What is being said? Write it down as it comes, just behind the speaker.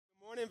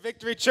morning,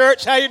 Victory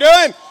Church. How you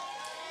doing?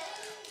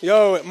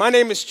 Yo, my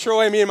name is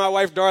Troy. Me and my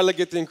wife, Darla,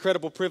 get the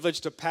incredible privilege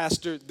to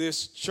pastor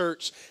this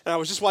church. And I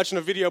was just watching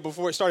a video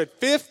before it started.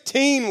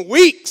 15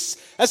 weeks.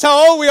 That's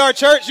how old we are,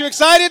 church. You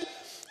excited?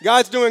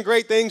 God's doing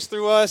great things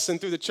through us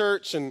and through the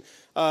church and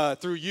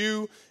through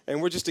you.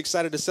 And we're just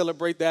excited to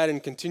celebrate that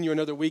and continue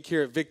another week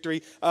here at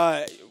Victory.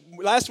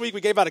 Last week,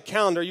 we gave out a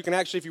calendar. You can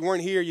actually, if you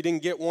weren't here, you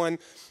didn't get one,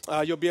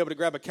 you'll be able to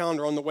grab a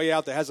calendar on the way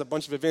out that has a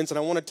bunch of events. And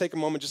I want to take a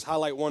moment, just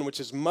highlight one, which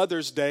is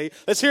Mother's Day.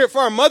 Let's hear it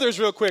for our mothers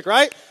real quick,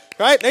 right?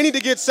 Right? They need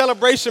to get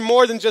celebration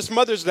more than just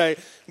Mother's Day.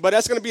 But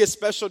that's going to be a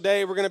special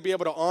day. We're going to be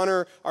able to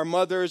honor our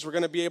mothers. We're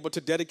going to be able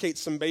to dedicate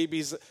some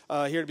babies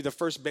here to be the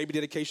first baby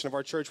dedication of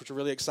our church, which we're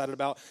really excited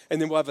about.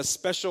 And then we'll have a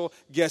special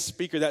guest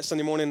speaker that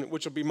Sunday morning,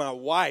 which will be my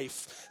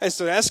wife. And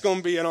so that's going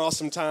to be an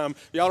awesome time.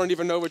 Y'all don't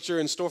even know what you're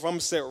in store for. I'm going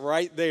to sit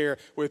right there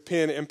with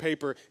pen and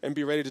paper and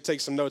be ready to take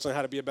some notes on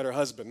how to be a better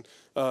husband.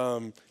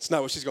 It's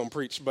not what she's going to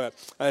preach, but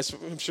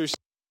I'm sure she's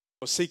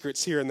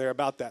secrets here and there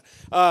about that.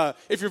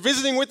 If you're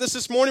visiting with us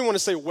this morning, I want to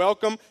say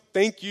welcome.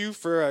 Thank you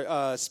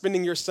for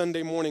spending your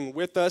Sunday morning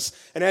with us.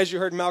 And as you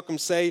heard Malcolm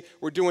say,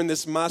 we're doing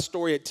this My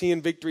Story at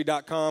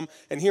tnvictory.com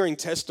and hearing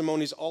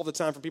testimonies all the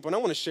time from people. And I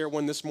want to share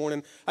one this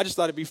morning. I just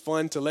thought it'd be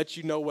fun to let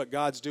you know what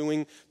God's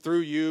doing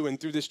through you and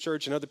through this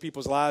church and other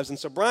people's lives. And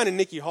so Brian and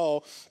Nikki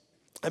Hall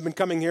have been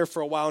coming here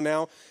for a while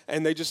now,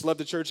 and they just love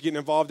the church, getting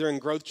involved. They're in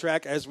Growth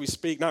Track as we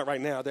speak. Not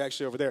right now. They're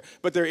actually over there.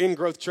 But they're in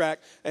Growth Track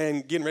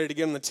and getting ready to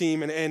get on the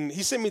team. And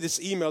he sent me this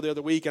email the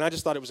other week, and I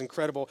just thought it was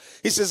incredible.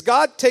 He says,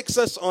 God takes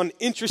us on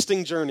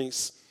interesting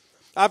journeys.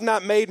 I've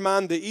not made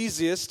mine the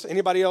easiest.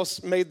 Anybody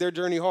else made their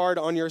journey hard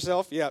on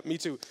yourself? Yeah, me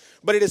too.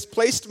 But it has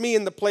placed me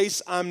in the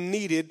place I'm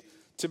needed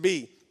to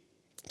be.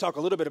 Talk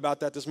a little bit about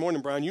that this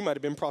morning, Brian. You might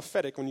have been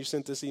prophetic when you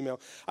sent this email.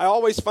 I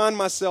always find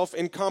myself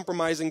in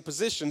compromising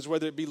positions,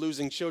 whether it be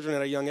losing children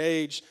at a young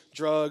age,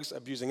 drugs,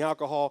 abusing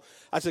alcohol.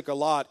 I took a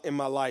lot in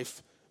my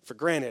life for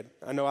granted.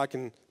 I know I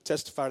can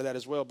testify to that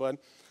as well, bud.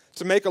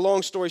 To make a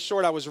long story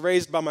short, I was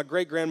raised by my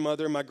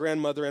great-grandmother, my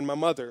grandmother, and my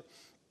mother.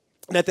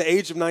 And at the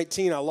age of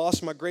 19, I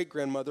lost my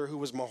great-grandmother, who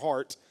was my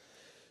heart.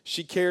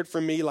 She cared for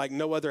me like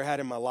no other had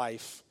in my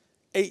life.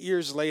 8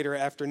 years later,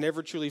 after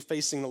never truly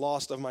facing the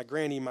loss of my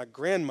granny, my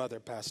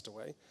grandmother passed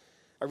away.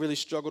 I really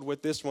struggled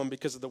with this one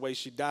because of the way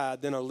she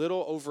died. Then a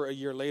little over a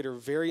year later,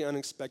 very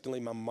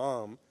unexpectedly, my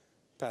mom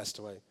passed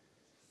away.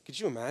 Could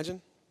you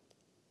imagine?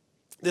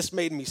 This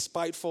made me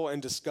spiteful and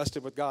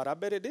disgusted with God. I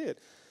bet it did.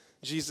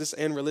 Jesus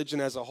and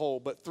religion as a whole.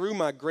 But through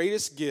my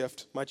greatest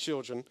gift, my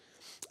children,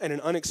 and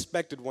an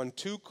unexpected one,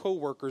 2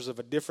 co-workers of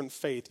a different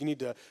faith. You need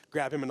to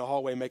grab him in the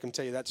hallway and make him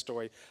tell you that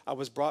story. I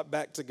was brought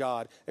back to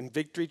God, and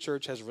Victory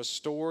Church has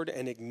restored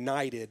and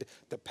ignited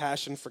the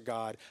passion for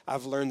God.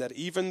 I've learned that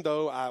even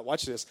though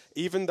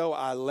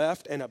I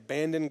left and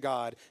abandoned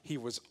God, he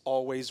was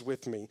always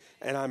with me,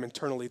 and I'm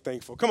eternally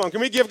thankful. Come on,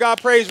 can we give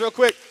God praise real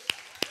quick?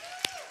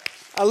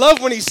 I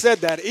love when he said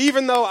that.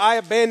 Even though I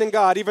abandoned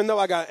God, even though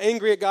I got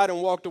angry at God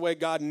and walked away,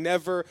 God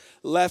never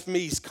left me.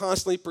 He's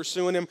constantly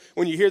pursuing him.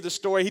 When you hear the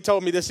story, he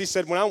told me this. He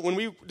said, when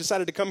we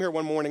decided to come here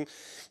one morning,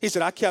 he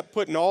said, I kept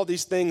putting all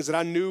these things that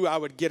I knew I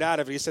would get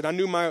out of it. He said, I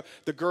knew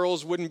the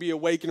girls wouldn't be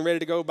awake and ready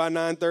to go by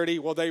 9:30.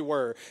 Well, they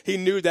were. He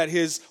knew that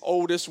his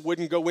oldest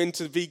wouldn't go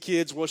into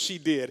V-Kids. Well, she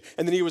did.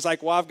 And then he was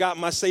like, well, I've got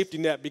my safety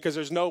net because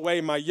there's no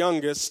way my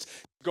youngest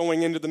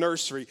going into the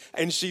nursery,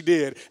 and she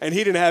did. And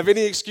he didn't have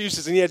any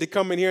excuses, and he had to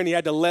come in here, and he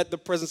had to let the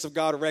presence of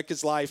God wreck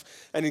his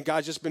life. And then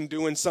God's just been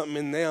doing something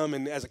in them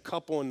and as a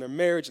couple and their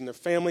marriage and their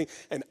family.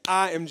 And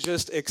I am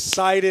just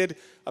excited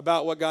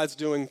about what God's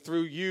doing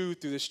through you,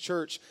 through this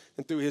church,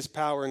 and through his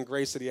power and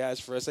grace that he has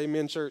for us.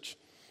 Amen, church?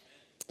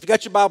 If you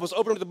got your Bibles,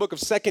 open up to the book of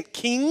 2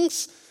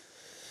 Kings.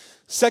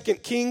 2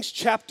 Kings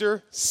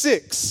chapter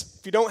 6.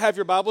 If you don't have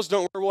your Bibles,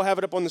 don't worry, we'll have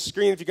it up on the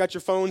screen. If you got your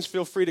phones,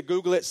 feel free to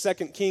Google it,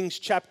 2 Kings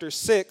chapter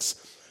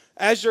 6.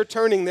 As you're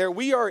turning there,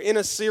 we are in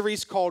a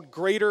series called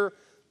Greater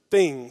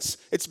Things.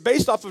 It's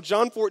based off of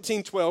John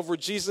 14:12, where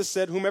Jesus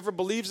said, whomever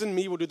believes in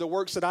me will do the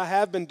works that I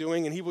have been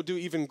doing, and he will do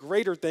even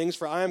greater things,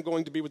 for I am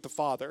going to be with the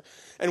Father.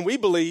 And we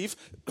believe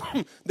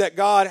that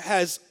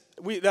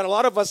that a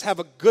lot of us have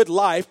a good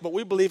life, but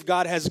we believe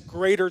God has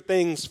greater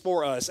things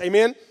for us.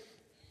 Amen?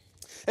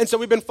 And so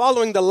we've been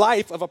following the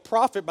life of a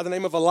prophet by the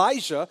name of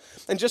Elijah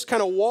and just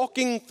kind of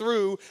walking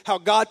through how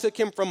God took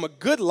him from a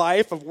good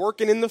life of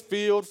working in the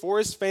field for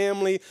his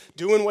family,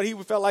 doing what he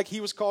felt like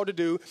he was called to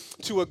do,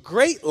 to a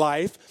great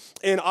life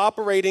in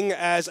operating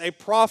as a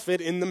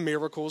prophet in the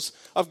miracles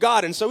of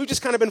God. And so we've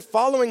just kind of been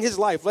following his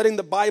life, letting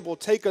the Bible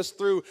take us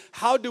through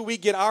how do we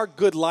get our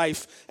good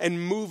life and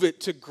move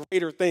it to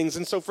greater things.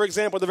 And so, for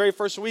example, the very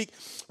first week,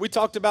 we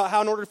talked about how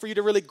in order for you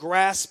to really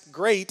grasp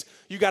great,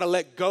 you got to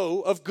let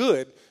go of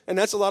good. And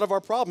that's a lot of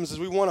our problems is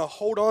we want to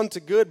hold on to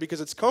good because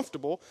it's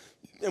comfortable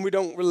and we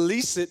don't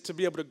release it to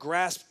be able to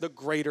grasp the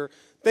greater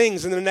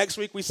things. And then the next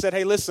week we said,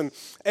 hey, listen,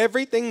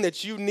 everything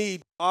that you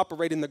need to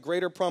operate in the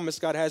greater promise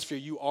God has for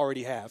you, you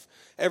already have.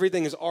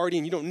 Everything is already,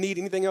 and you don't need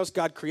anything else.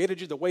 God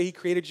created you the way he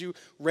created you,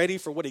 ready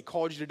for what he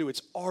called you to do.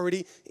 It's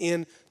already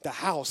in the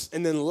house.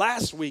 And then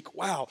last week,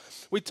 wow,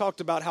 we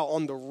talked about how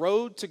on the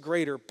road to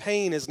greater,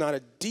 pain is not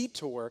a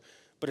detour,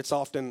 but it's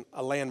often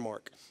a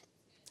landmark.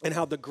 And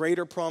how the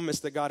greater promise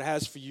that God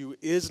has for you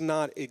is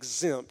not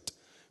exempt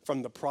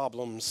from the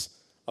problems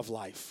of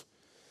life.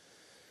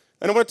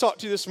 And I want to talk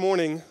to you this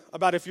morning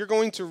about if you're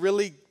going to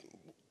really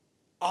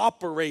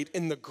operate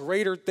in the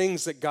greater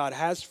things that God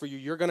has for you,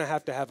 you're going to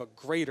have a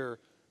greater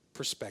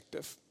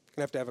perspective.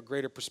 You're going to have a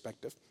greater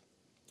perspective.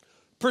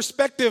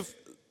 Perspective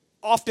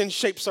often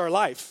shapes our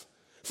life.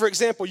 For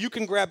example, you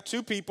can grab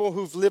two people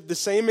who've lived the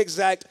same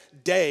exact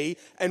day,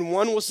 and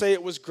one will say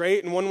it was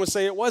great and one will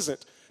say it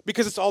wasn't,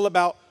 because it's all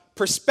about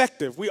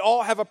perspective. We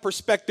all have a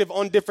perspective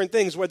on different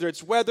things, whether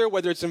it's weather,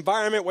 whether it's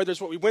environment, whether it's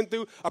what we went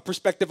through, a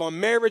perspective on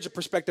marriage, a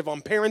perspective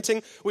on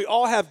parenting. We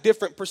all have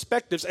different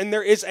perspectives, and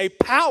there is a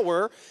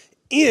power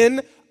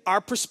in our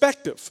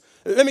perspective.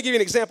 Let me give you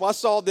an example. I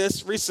saw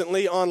this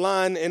recently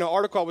online in an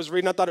article I was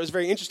reading. I thought it was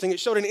very interesting. It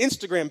showed an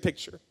Instagram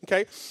picture,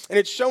 okay? And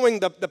it's showing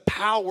the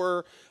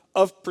power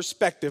of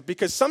perspective,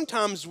 because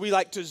sometimes we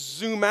like to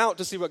zoom out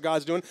to see what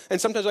God's doing, and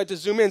sometimes we like to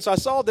zoom in. So I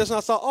saw this and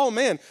I thought, oh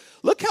man,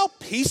 look how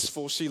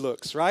peaceful she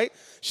looks, right?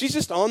 She's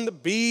just on the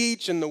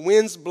beach and the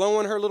wind's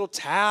blowing her little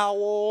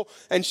towel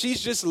and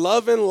she's just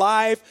loving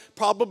life,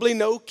 probably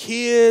no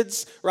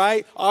kids,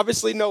 right?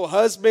 Obviously no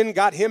husband,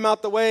 got him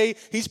out the way.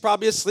 He's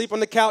probably asleep on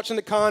the couch in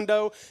the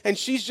condo, and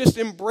she's just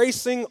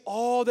embracing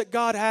all that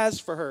God has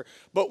for her.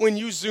 But when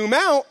you zoom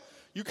out,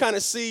 you kind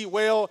of see,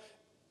 well,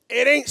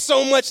 it ain't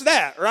so much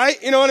that,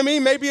 right? You know what I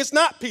mean? Maybe it's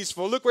not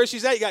peaceful. Look where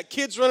she's at. You got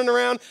kids running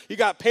around. You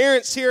got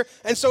parents here.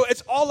 And so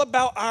it's all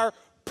about our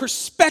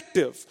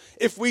perspective.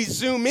 If we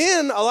zoom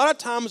in, a lot of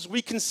times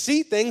we can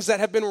see things that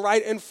have been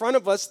right in front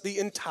of us the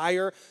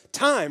entire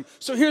time.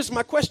 So here's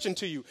my question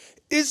to you.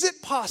 Is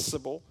it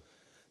possible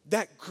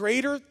that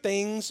greater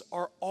things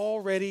are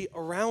already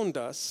around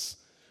us?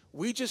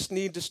 We just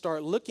need to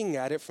start looking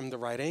at it from the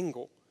right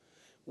angle.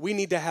 We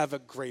need to have a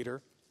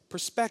greater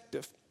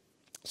perspective.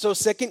 So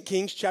 2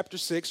 Kings chapter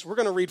 6, we're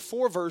going to read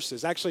 4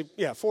 verses. Actually,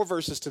 4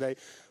 verses today.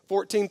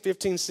 14,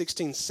 15,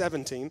 16,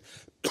 17.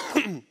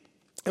 And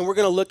we're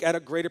going to look at a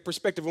greater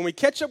perspective. When we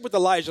catch up with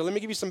Elijah, let me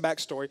give you some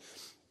backstory.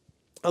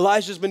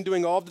 Elijah's been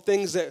doing all the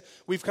things that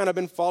we've kind of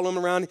been following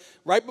around.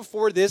 Right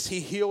before this, he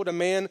healed a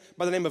man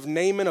by the name of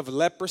Naaman of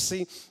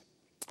leprosy.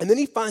 And then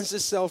he finds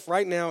himself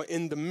right now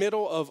in the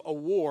middle of a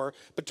war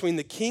between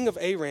the king of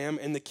Aram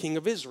and the king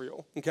of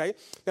Israel. Okay?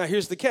 Now,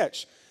 here's the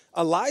catch.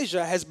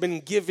 Elijah has been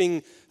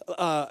giving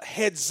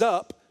heads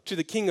up to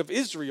the king of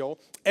Israel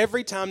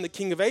every time the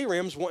king of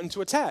Aram's wanting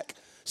to attack.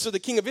 So the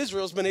king of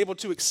Israel's been able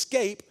to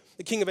escape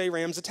the king of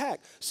Aram's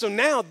attack. So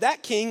now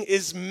that king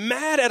is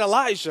mad at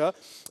Elijah,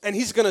 and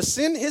he's going to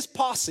send his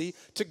posse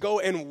to go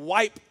and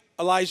wipe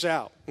Elijah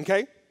out.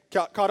 Okay?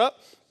 Caught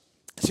up?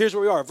 So here's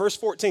where we are. Verse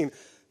 14.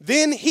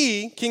 Then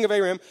he, king of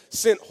Aram,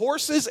 sent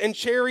horses and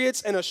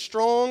chariots and a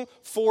strong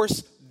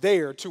force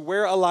there to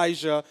where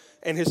Elijah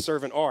and his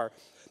servant are.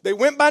 They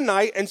went by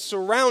night and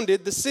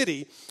surrounded the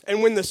city.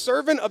 And when the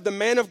servant of the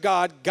man of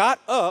God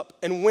got up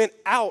and went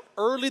out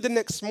early the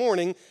next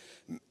morning,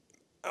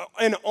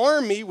 an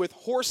army with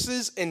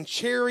horses and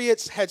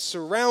chariots had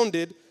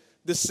surrounded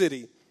the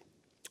city.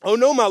 "Oh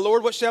no, my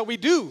lord, what shall we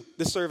do?"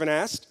 the servant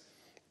asked.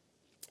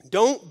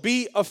 "Don't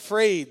be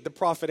afraid," the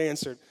prophet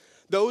answered.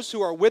 "Those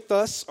who are with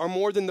us are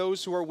more than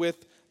those who are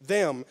with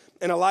them."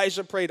 And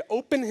Elijah prayed,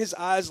 "Open his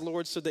eyes,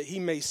 Lord, so that he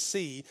may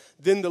see."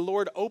 Then the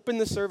Lord opened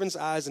the servant's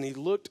eyes, and he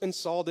looked and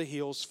saw the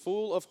hills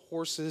full of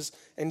horses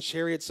and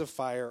chariots of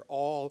fire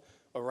all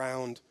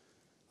around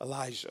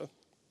Elijah.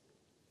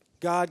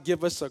 God,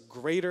 give us a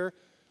greater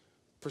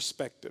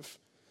perspective.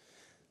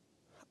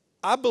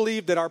 I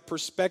believe that our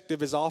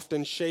perspective is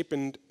often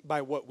shaped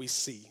by what we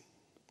see.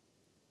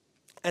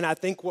 And I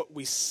think what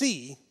we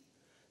see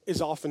is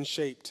often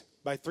shaped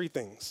by 3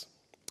 things.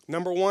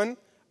 Number 1,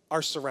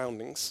 our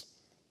surroundings.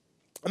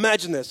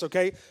 Imagine this,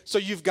 okay? So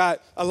you've got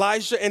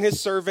Elijah and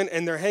his servant,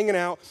 and they're hanging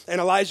out,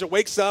 and Elijah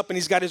wakes up, and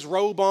he's got his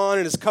robe on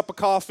and his cup of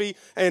coffee,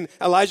 and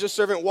Elijah's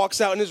servant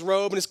walks out in his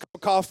robe and his cup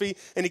of coffee,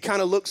 and he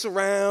kind of looks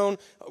around,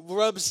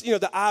 rubs,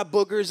 the eye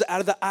boogers out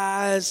of the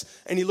eyes,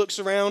 and he looks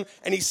around,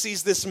 and he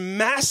sees this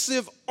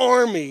massive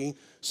army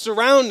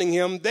surrounding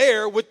him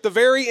there with the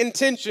very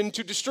intention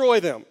to destroy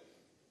them.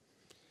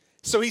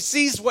 So he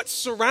sees what's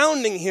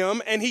surrounding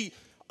him, and he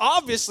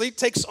obviously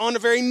takes on a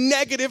very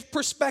negative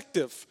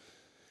perspective.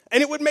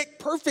 And it would make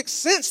perfect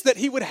sense that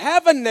he would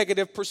have a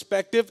negative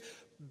perspective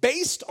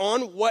based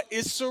on what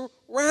is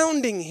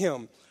surrounding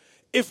him.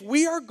 If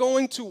we are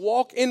going to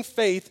walk in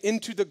faith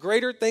into the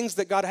greater things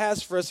that God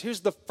has for us, here's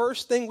the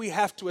first thing we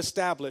have to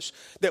establish: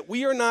 that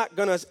we're not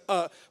going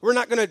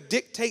to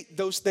dictate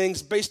those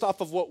things based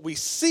off of what we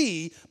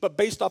see, but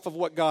based off of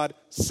what God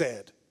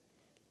said.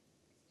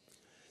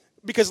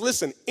 Because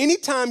listen,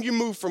 anytime you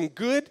move from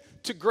good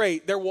to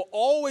great, there will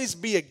always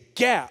be a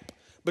gap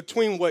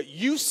between what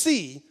you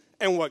see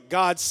and what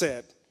God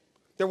said.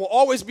 There will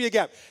always be a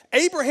gap.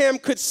 Abraham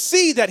could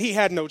see that he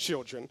had no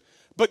children,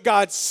 but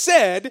God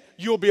said,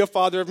 you'll be a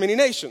father of many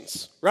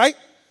nations, right?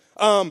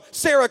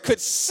 Sarah could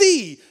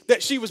see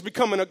that she was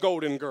becoming a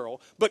golden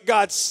girl, but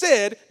God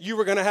said you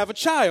were going to have a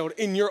child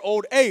in your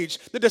old age.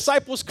 The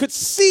disciples could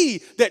see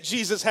that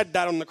Jesus had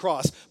died on the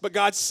cross, but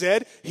God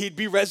said he'd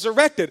be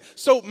resurrected.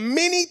 So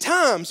many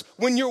times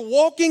when you're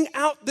walking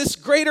out this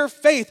greater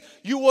faith,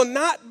 you will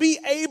not be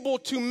able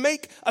to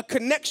make a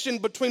connection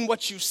between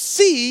what you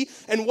see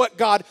and what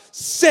God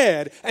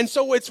said. And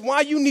so it's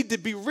why you need to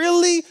be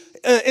really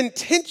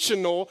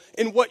intentional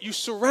in what you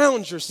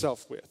surround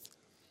yourself with.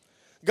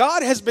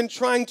 God has been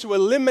trying to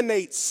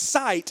eliminate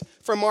sight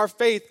from our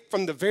faith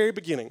from the very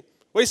beginning.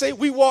 What do you say?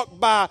 We walk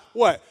by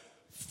what?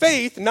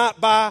 Faith, not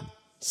by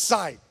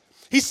sight.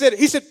 He said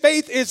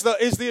faith is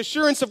the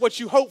assurance of what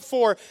you hope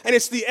for, and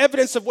it's the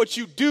evidence of what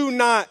you do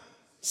not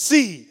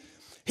see.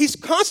 He's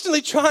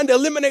constantly trying to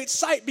eliminate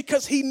sight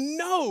because he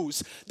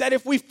knows that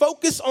if we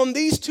focus on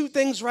these two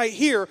things right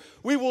here,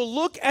 we will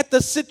look at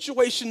the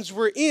situations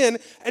we're in,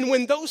 and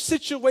when those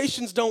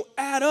situations don't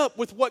add up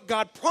with what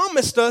God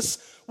promised us,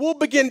 we'll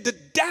begin to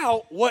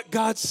doubt what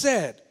God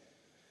said.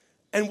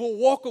 And we'll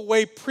walk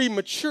away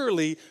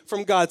prematurely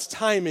from God's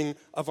timing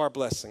of our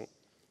blessing.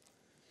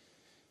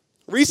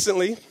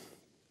 Recently,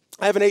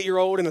 I have an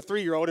 8-year-old and a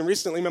 3-year-old, and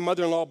recently my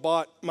mother-in-law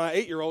bought my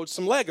 8-year-old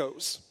some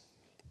Legos.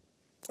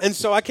 And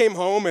so I came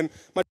home, and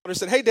my daughter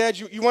said, hey, Dad,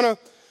 you want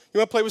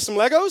to play with some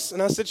Legos?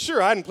 And I said,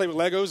 sure. I hadn't played with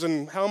Legos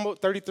in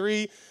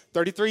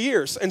 33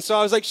 years. And so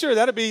I was like, sure,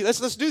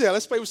 let's do that.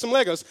 Let's play with some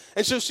Legos.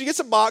 And so she gets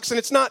a box, and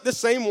it's not the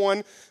same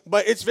one,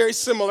 but it's very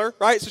similar,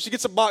 right? So she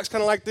gets a box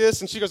kind of like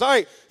this, and she goes, all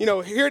right,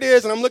 here it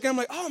is. And I'm looking, I'm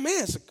like, oh,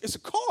 man, it's a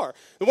car.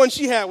 The one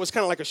she had was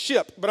kind of like a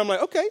ship, but I'm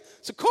like, okay,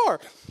 it's a car.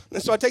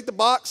 And so I take the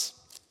box,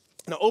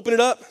 and I open it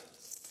up.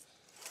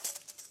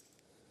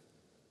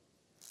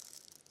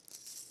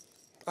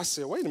 I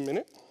said, wait a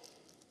minute.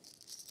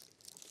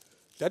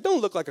 That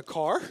don't look like a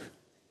car.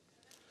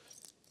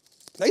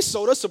 They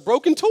sold us a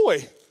broken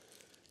toy.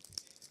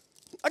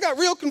 I got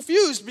real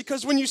confused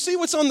because when you see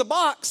what's on the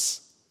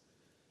box,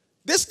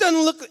 this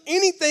doesn't look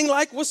anything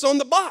like what's on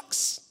the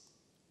box,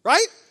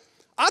 right?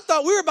 I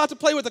thought we were about to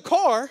play with a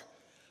car.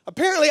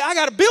 Apparently, I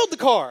got to build the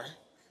car.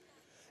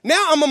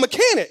 Now I'm a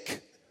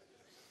mechanic,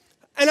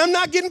 and I'm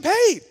not getting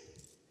paid.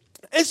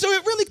 And so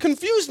it really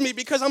confused me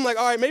because I'm like,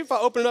 all right, maybe if I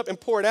open it up and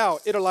pour it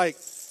out, it'll like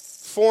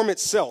form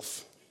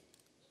itself.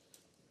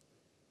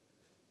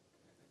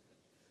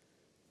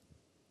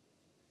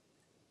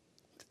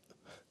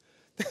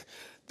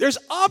 There's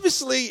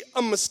obviously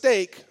a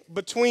mistake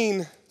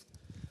between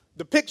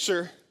the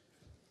picture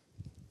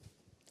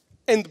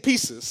and the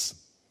pieces.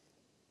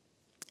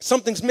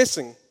 Something's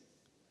missing.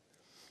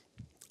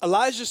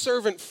 Elijah's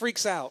servant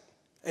freaks out,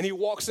 and he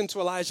walks into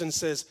Elijah and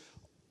says,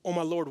 oh,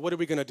 my Lord, what are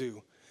we going to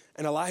do?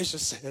 And Elijah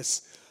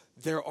says,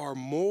 there are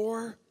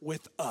more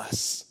with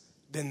us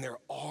than there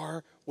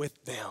are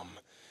with them.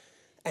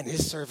 And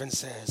his servant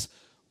says,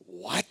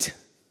 what?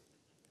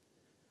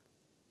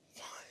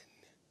 1,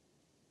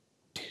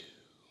 2.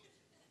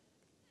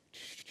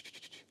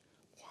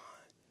 1.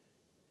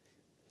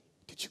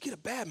 Did you get a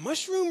bad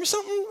mushroom or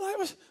something?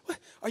 What?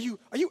 Are you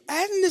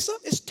adding this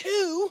up? It's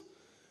 2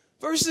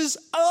 versus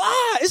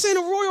this ain't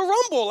a Royal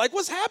Rumble. Like,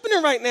 what's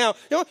happening right now?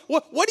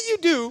 What do you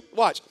do?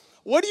 Watch.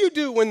 What do you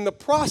do when the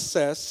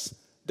process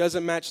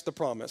doesn't match the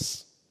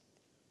promise?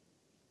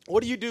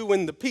 What do you do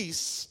when the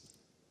piece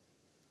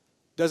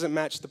doesn't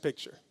match the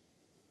picture?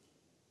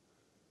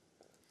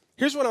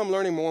 Here's what I'm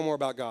learning more and more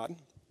about God.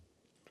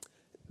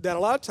 That a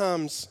lot of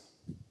times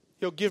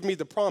he'll give me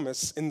the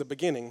promise in the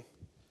beginning,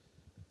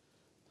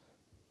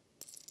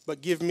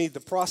 but give me the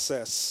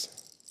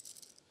process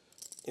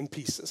in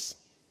pieces.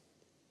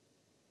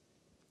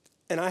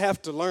 And I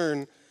have to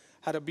learn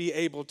how to be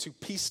able to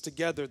piece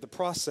together the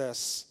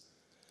process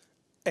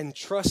and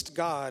trust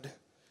God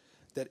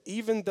that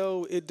even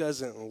though it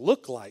doesn't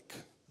look like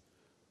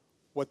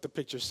what the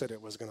picture said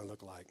it was going to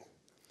look like,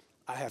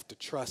 I have to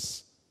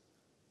trust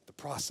the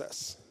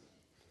process.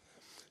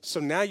 So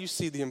now you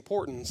see the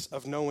importance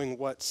of knowing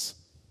what's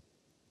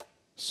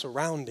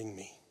surrounding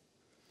me.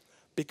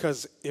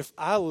 Because if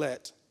I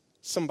let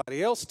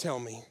somebody else tell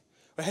me,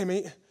 hey,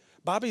 man,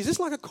 Bobby, is this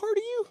like a car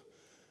to you?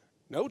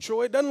 No,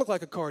 Troy, it doesn't look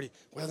like a car to you.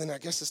 Well, then I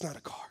guess it's not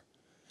a car.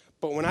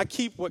 But when I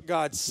keep what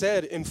God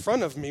said in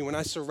front of me, when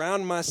I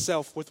surround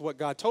myself with what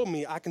God told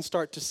me, I can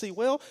start to see,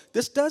 well,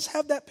 this does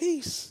have that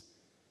piece.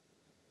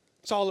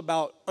 It's all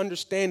about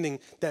understanding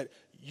that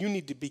you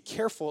need to be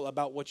careful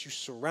about what you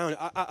surround.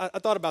 I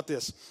thought about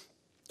this.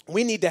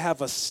 We need to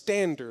have a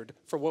standard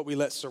for what we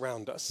let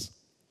surround us.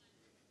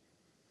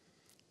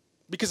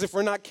 Because if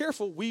we're not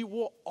careful, we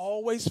will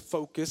always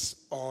focus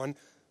on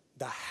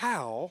the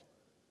how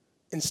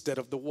instead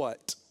of the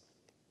what.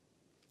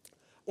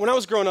 When I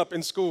was growing up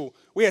in school,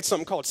 we had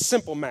something called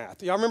simple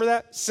math. Y'all remember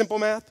that? Simple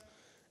math?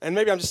 And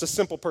maybe I'm just a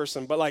simple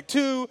person, but like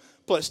 2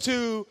 +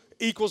 2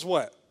 =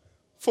 what?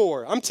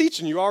 4. I'm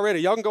teaching you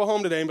already. Y'all can go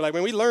home today and be like,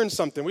 man, we learned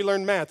something. We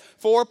learned math.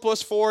 4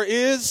 + 4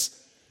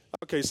 is,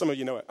 okay, some of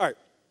you know it. All right.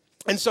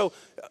 And so,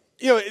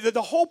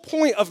 the whole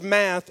point of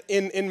math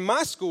in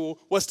my school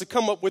was to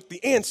come up with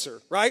the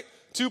answer, right?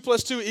 2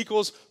 plus 2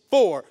 equals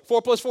 4.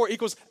 4 plus 4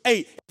 equals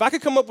 8. If I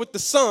could come up with the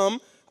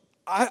sum,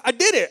 I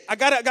did it. I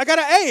got an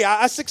A.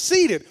 I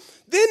succeeded.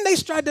 Then they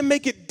tried to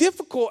make it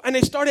difficult, and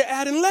they started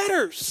adding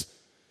letters.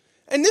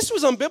 And this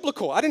was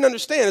unbiblical. I didn't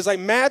understand. It's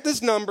like math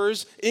is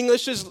numbers,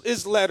 English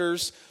is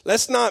letters.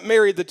 Let's not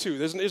marry the two.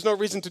 There's no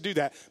reason to do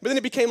that. But then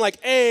it became like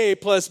A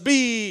plus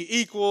B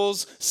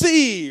equals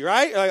C,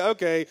 right? Like,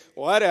 okay,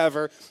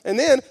 whatever. And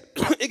then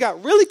it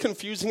got really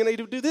confusing, and they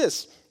would do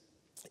this.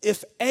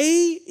 If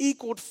A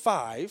equaled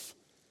 5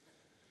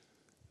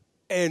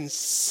 and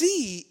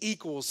C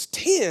equals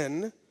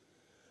 10,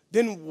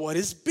 then what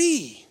is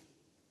B?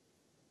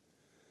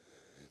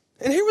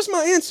 And here was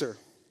my answer.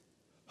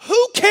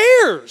 Who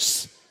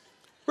cares?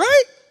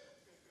 Right?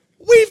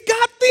 We've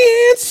got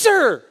the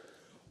answer.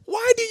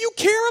 Why do you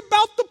care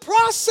about the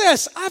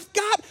process? I've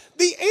got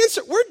the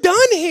answer. We're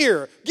done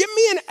here. Give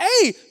me an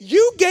A.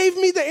 You gave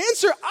me the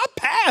answer. I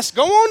passed.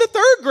 Go on to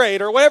 3rd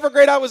grade or whatever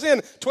grade I was in,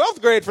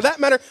 12th grade for that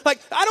matter. Like,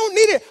 I don't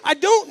need it. I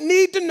don't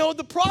need to know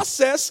the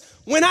process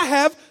when I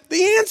have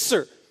the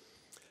answer.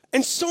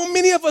 And so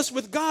many of us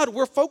with God,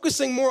 we're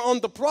focusing more on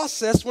the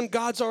process when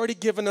God's already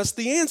given us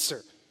the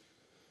answer.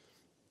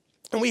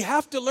 And we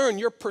have to learn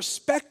your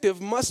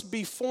perspective must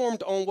be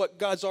formed on what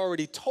God's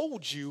already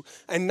told you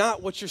and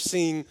not what you're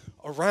seeing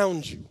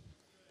around you.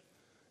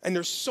 And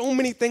there's so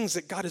many things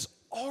that God has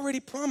already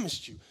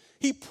promised you.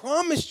 He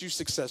promised you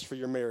success for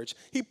your marriage.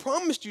 He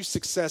promised you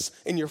success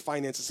in your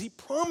finances. He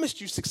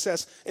promised you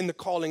success in the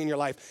calling in your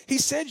life. He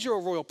said you're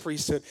a royal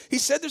priesthood. He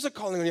said there's a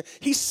calling on you.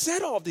 He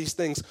said all these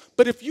things.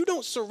 But if you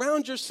don't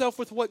surround yourself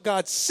with what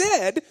God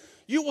said,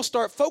 you will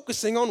start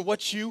focusing on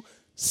what you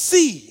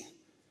see.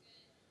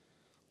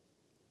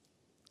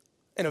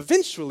 And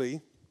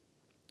eventually,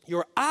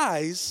 your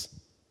eyes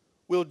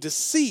will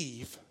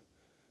deceive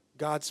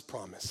God's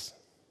promise.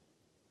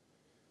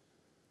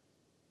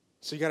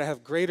 So you got to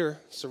have greater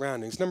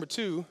surroundings. Number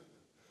 2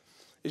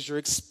 is your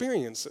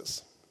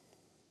experiences.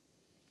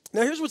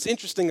 Now, here's what's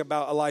interesting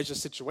about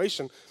Elijah's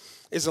situation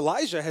is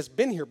Elijah has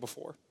been here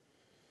before.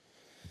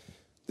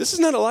 This is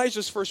not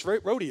Elijah's first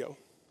rodeo.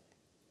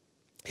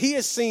 He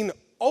has seen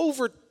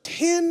over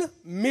 10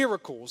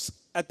 miracles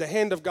at the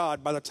hand of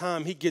God by the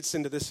time he gets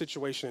into this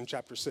situation in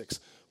chapter 6.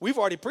 We've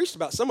already preached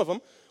about some of them.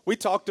 We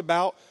talked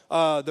about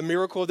the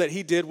miracle that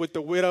he did with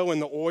the widow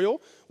and the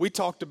oil. We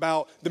talked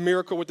about the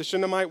miracle with the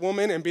Shunammite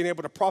woman and being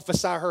able to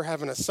prophesy her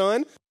having a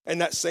son.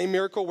 And that same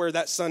miracle where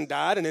that son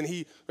died and then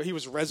he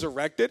was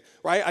resurrected,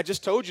 right? I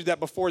just told you that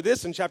before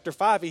this in chapter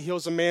 5, he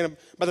heals a man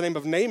by the name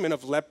of Naaman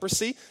of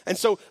leprosy. And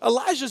so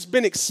Elijah's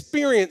been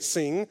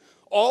experiencing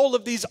all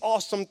of these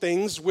awesome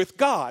things with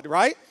God,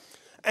 right?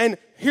 And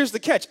here's the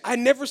catch. I'd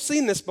never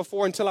seen this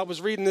before until I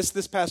was reading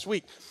this past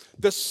week.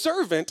 The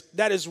servant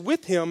that is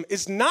with him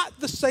is not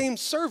the same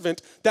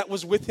servant that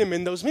was with him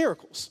in those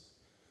miracles.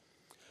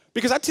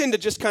 Because I tend to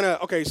just kind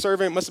of, okay,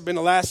 servant must have been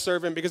the last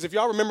servant. Because if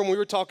y'all remember when we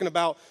were talking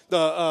about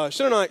the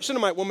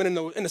Shunammite woman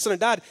and the son that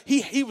died,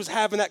 he was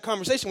having that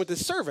conversation with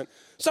his servant.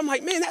 So I'm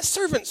like, man, that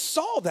servant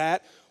saw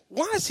that.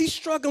 Why is he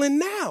struggling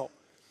now?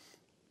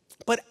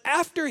 But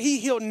after he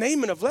healed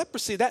Naaman of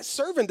leprosy, that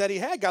servant that he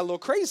had got a little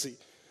crazy.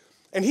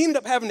 And he ended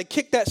up having to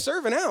kick that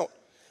servant out.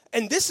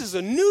 And this is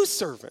a new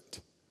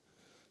servant.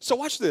 So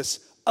watch this.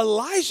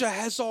 Elijah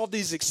has all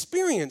these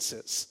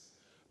experiences,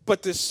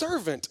 but the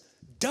servant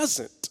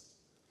doesn't.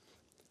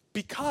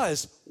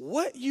 Because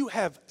what you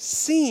have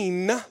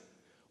seen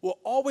will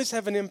always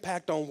have an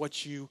impact on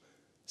what you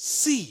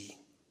see,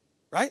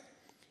 right?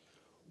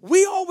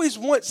 We always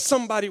want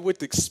somebody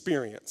with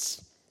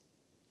experience.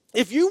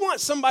 If you want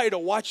somebody to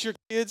watch your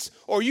kids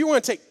or you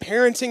want to take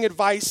parenting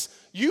advice,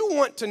 you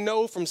want to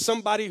know from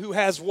somebody who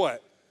has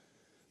what?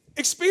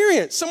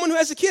 Experience. Someone who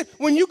has a kid.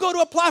 When you go to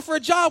apply for a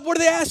job, what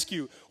do they ask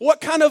you?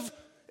 What kind of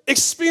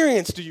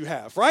experience do you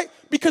have, right?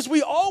 Because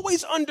we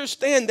always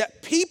understand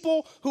that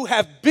people who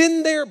have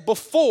been there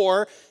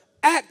before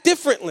act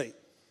differently.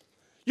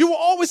 You will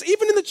always,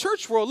 even in the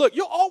church world, look,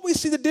 you'll always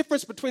see the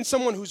difference between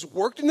someone who's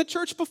worked in the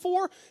church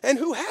before and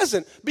who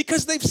hasn't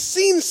because they've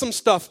seen some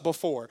stuff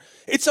before.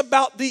 It's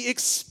about the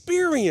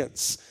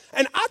experience.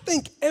 And I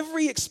think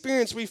every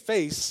experience we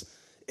face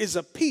is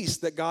a piece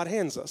that God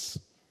hands us.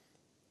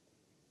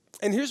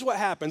 And here's what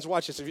happens.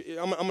 Watch this.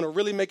 I'm going to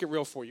really make it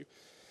real for you.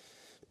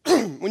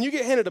 When you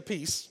get handed a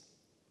piece,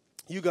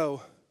 you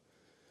go,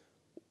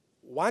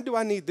 why do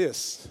I need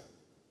this?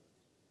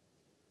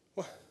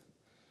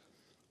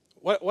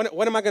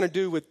 What am I going to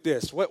do with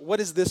this? What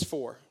is this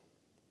for?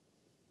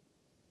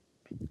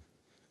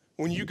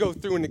 When you go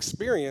through an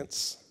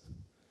experience,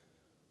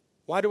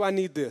 why do I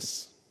need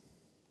this?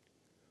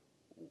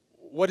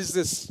 What is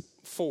this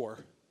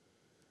for?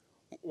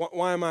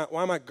 Why am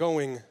I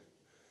going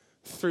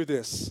through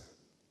this?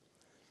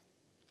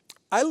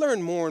 I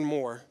learn more and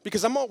more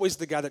because I'm always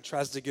the guy that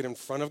tries to get in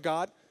front of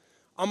God.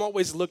 I'm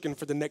always looking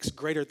for the next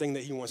greater thing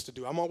that he wants to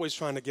do. I'm always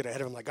trying to get ahead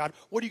of him. Like, God,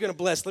 what are you going to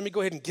bless? Let me go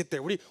ahead and get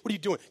there. What are you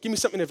doing? Give me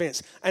something in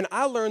advance. And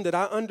I learned that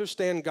I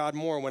understand God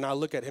more when I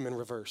look at him in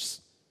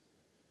reverse.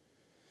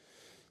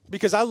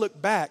 Because I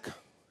look back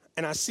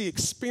and I see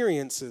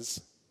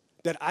experiences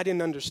that I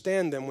didn't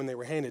understand them when they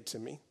were handed to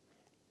me.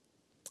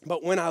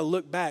 But when I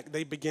look back,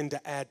 they begin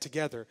to add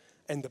together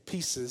and the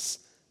pieces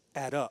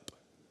add up.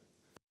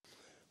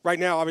 Right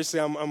now, obviously,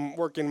 I'm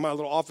working, my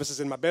little office is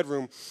in my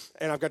bedroom,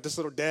 and I've got this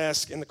little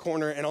desk in the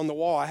corner, and on the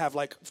wall, I have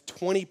like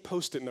 20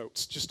 Post-it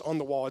notes just on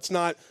the wall. It's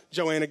not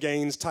Joanna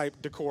Gaines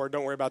type decor,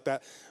 don't worry about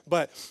that.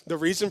 But the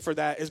reason for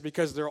that is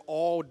because they're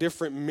all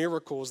different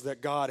miracles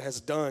that God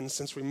has done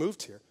since we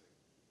moved here.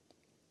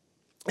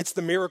 It's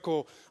the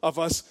miracle of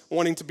us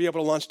wanting to be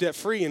able to launch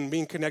debt-free and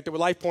being connected with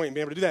LifePoint and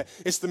being able to do that.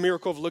 It's the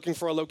miracle of looking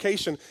for a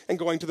location and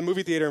going to the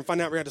movie theater and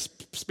finding out we had to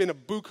spend a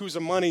bukus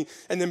of money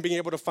and then being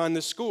able to find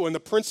this school and the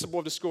principal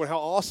of the school and how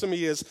awesome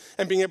he is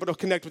and being able to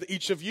connect with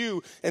each of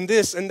you and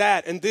this and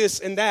that and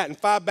this and that and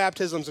 5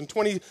 baptisms and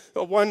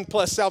 21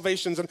 plus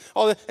salvations and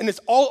all that. And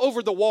it's all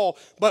over the wall.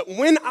 But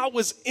when I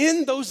was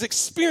in those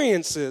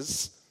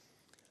experiences,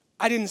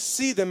 I didn't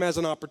see them as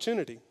an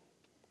opportunity.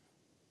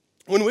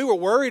 When we were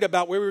worried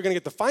about where we were going to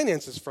get the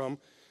finances from,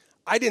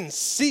 I didn't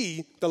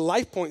see the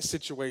LifePoint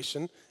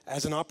situation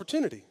as an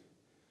opportunity.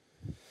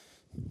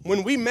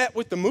 When we met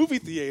with the movie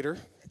theater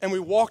and we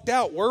walked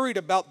out worried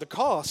about the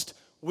cost,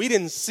 we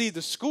didn't see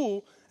the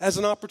school as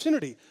an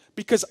opportunity.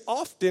 Because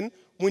often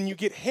when you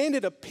get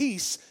handed a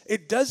piece,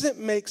 it doesn't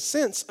make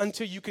sense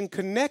until you can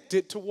connect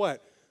it to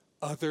what?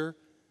 Other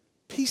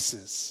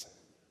pieces.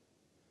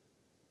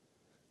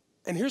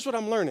 And here's what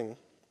I'm learning.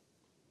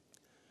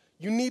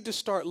 You need to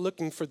start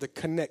looking for the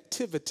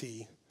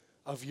connectivity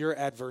of your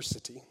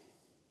adversity.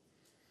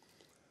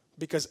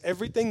 Because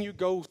everything you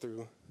go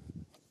through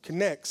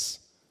connects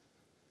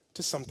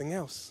to something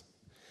else.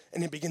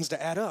 And it begins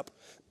to add up.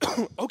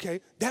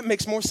 Okay, that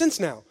makes more sense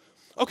now.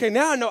 Okay,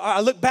 now I know, I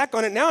look back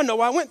on it, now I know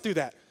why I went through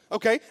that.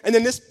 Okay, and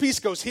then this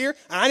piece goes here.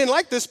 I didn't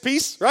like this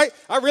piece, right?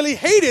 I really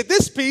hated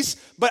this piece,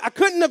 but I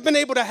couldn't have been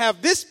able to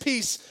have this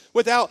piece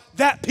without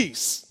that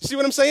piece. See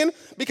what I'm saying?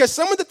 Because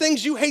some of the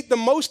things you hate the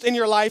most in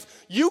your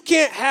life, you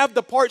can't have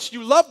the parts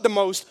you love the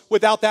most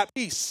without that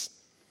piece.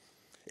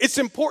 It's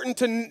important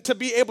to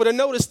be able to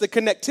notice the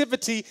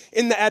connectivity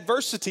in the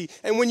adversity.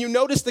 And when you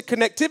notice the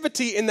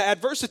connectivity in the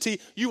adversity,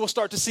 you will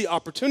start to see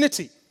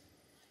opportunity.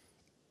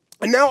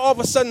 And now all of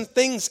a sudden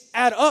things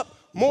add up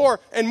more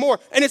and more.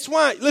 And it's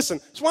why,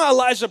 listen, it's why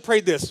Elijah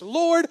prayed this.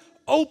 Lord,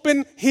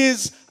 open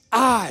his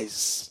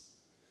eyes.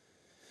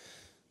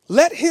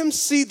 Let him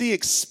see the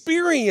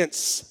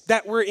experience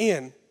that we're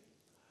in,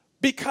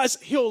 because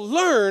he'll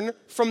learn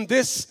from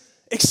this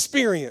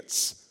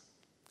experience.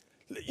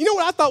 You know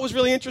what I thought was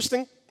really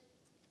interesting?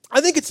 I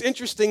think it's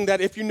interesting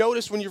that if you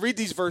notice when you read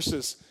these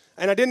verses,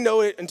 and I didn't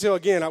know it until,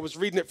 again, I was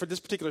reading it for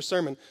this particular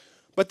sermon,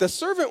 but the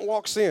servant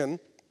walks in,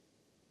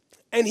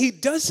 and he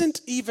doesn't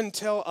even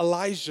tell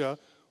Elijah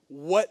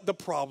what the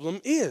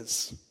problem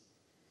is.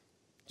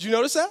 Did you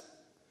notice that?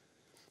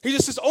 He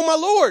just says, oh, my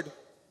Lord,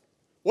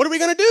 what are we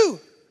going to do?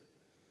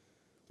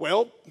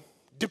 Well,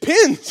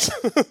 depends.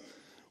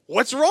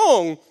 What's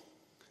wrong?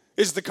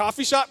 Is the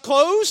coffee shop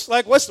closed?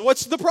 Like,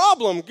 what's the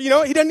problem? You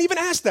know, he doesn't even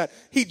ask that.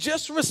 He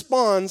just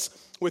responds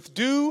with,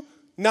 do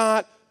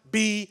not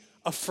be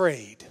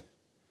afraid.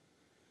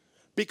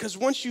 Because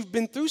once you've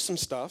been through some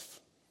stuff,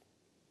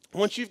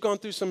 once you've gone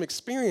through some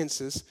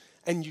experiences,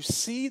 and you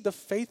see the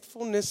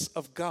faithfulness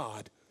of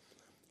God,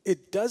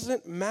 it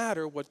doesn't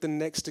matter what the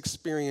next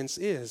experience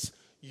is.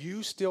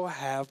 You still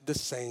have the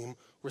same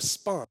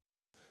response.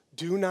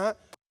 Do not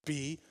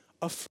be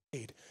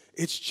afraid.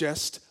 It's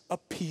just a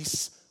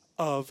piece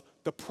of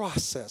the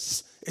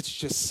process. It's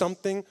just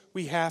something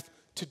we have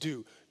to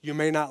do. You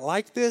may not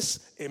like this.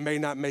 It may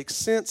not make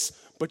sense.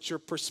 But your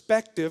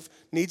perspective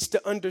needs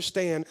to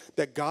understand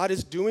that God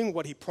is doing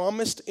what he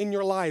promised in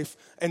your life.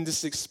 And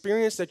this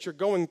experience that you're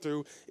going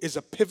through is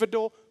a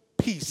pivotal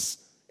piece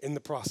in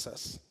the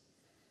process.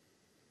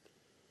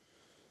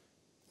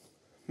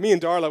 Me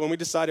and Darla, when we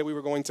decided we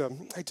were going to,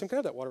 hey, Tim, can I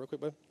have that water real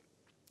quick, bud?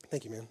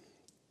 Thank you, man.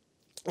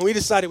 When we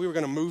decided we were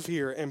going to move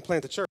here and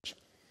plant the church,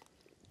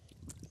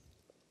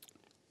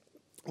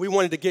 we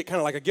wanted to get kind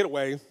of like a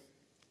getaway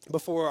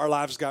before our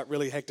lives got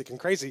really hectic and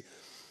crazy.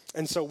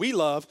 And so we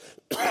love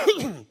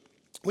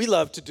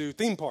to do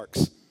theme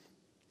parks.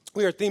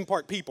 We are theme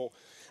park people.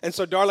 And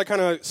so Darla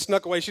kind of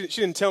snuck away. She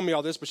didn't tell me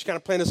all this, but she kind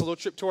of planned us a little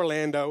trip to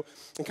Orlando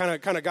and kind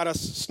of got us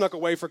snuck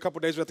away for a couple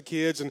of days with the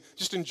kids and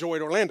just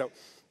enjoyed Orlando.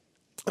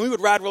 And we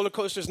would ride roller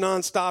coasters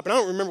nonstop. And I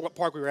don't remember what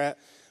park we were at,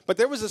 but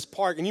there was this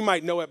park, and you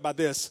might know it by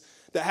this,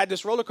 that had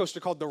this roller coaster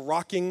called the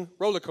Rocking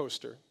Roller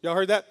Coaster. Y'all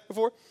heard that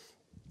before?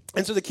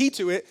 And so the key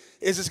to it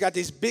is it's got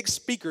these big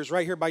speakers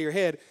right here by your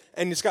head,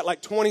 and it's got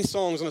like 20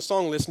 songs on a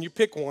song list, and you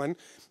pick one,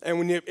 and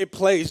when it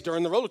plays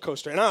during the roller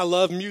coaster. And I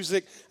love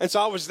music, and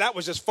so that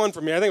was just fun for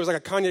me. I think it was like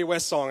a Kanye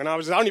West song, and I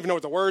don't even know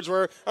what the words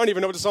were. I don't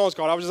even know what the song's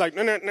called. I was just like,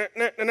 you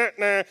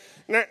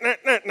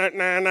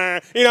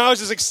know, I was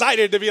just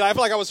excited to be like, I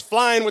feel like I was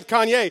flying with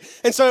Kanye.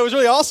 And so it was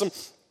really awesome.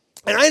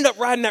 And I ended up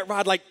riding that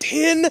ride like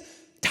 10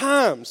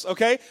 times,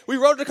 okay? We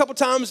rode it a couple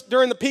times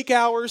during the peak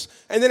hours,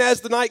 and then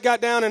as the night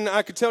got down and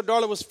I could tell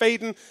Darla was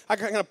fading, I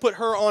kind of put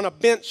her on a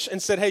bench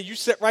and said, hey, you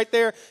sit right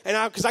there,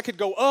 and because I could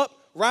go up,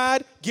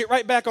 ride, get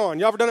right back on.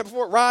 Y'all ever done it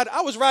before? Ride.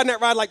 I was riding that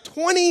ride like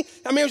 20, it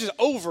was just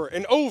over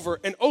and over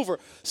and over.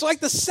 So like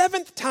the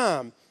 7th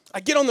time,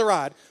 I get on the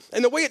ride,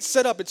 and the way it's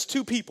set up, it's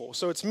 2 people.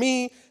 So it's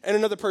me and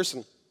another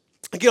person.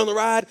 I get on the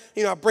ride,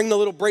 I bring the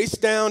little brace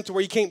down to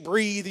where you can't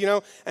breathe,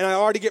 and I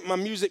already get my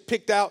music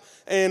picked out,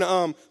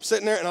 and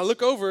sitting there, and I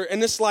look over,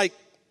 and it's like,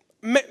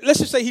 let's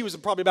just say he was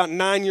probably about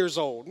 9 years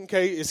old,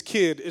 okay? His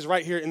kid is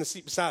right here in the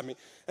seat beside me,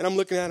 and I'm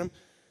looking at him,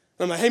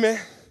 and I'm like, hey, man,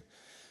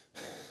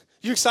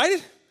 you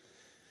excited?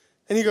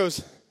 And he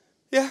goes,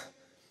 yeah.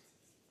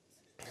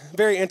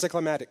 Very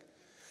anticlimactic.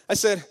 I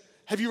said,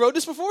 have you rode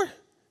this before?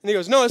 And he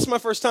goes, no, this is my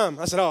first time.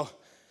 I said, oh,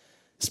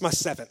 it's my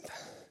 7th.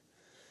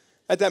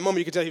 At that moment,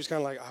 you could tell he was kind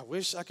of like, I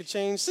wish I could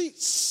change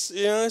seats.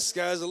 This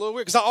guy's a little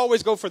weird. Because I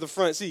always go for the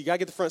front seat. You got to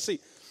get the front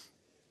seat.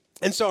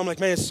 And so I'm like,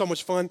 man, it's so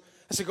much fun.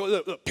 I said, go,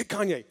 look, pick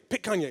Kanye,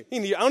 pick Kanye.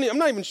 I'm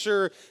not even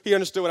sure he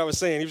understood what I was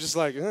saying. He was just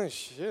like, oh,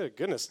 shit,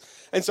 goodness.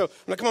 And so I'm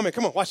like, come on, man,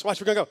 come on, watch, we're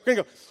going to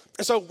go.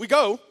 And so we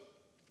go.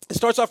 It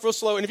starts off real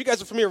slow. And if you guys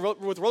are familiar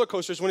with roller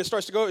coasters, when it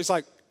starts to go, it's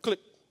like click,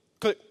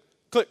 click,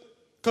 click,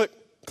 click,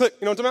 click.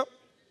 You know what I'm talking about?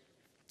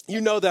 You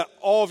know that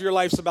all of your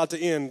life's about to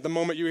end the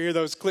moment you hear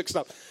those click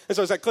stop. And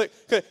so it's like click,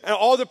 click. And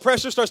all the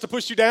pressure starts to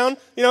push you down,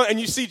 and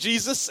you see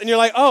Jesus, and you're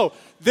like, oh,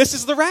 this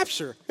is the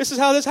rapture. This is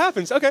how this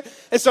happens. Okay.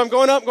 And so I'm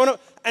going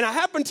up. And I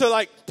happened to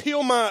like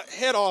peel my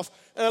head off,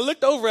 and I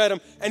looked over at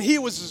him, and he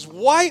was as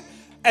white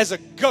as a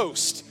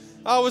ghost.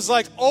 I was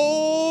like,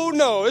 oh,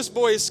 no, this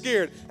boy is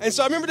scared. And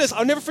so I remember this.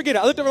 I'll never forget it.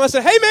 I looked over and I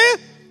said, hey, man,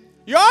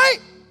 you all right?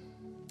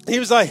 He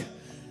was like,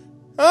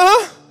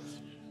 uh-huh.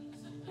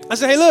 I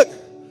said, hey, look.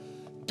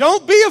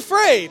 Don't be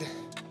afraid.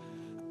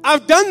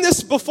 I've done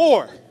this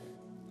before.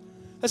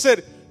 I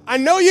said, I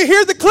know you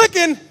hear the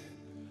clicking,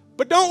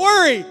 but don't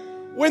worry.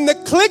 When the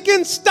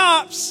clicking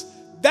stops,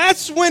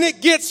 that's when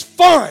it gets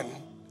fun.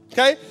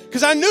 Okay?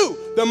 Because I knew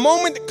the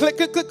moment the click,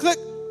 click, click, click,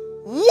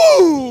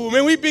 woo,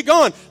 man, we'd be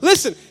gone.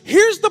 Listen,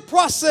 here's the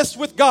process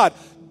with God.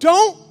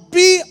 Don't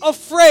be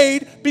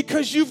afraid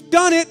because you've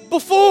done it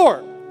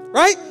before,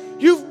 right?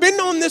 You've been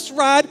on this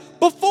ride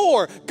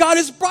before. God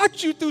has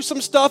brought you through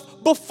some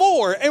stuff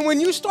before. And when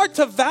you start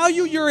to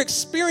value your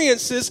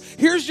experiences,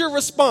 here's your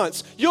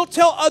response. You'll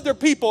tell other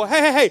people,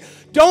 hey,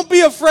 don't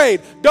be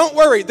afraid. Don't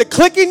worry. The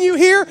clicking you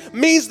hear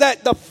means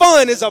that the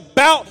fun is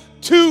about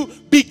to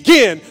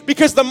begin.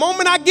 Because the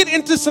moment I get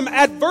into some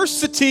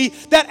adversity,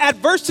 that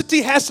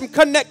adversity has some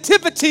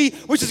connectivity,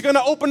 which is going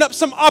to open up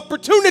some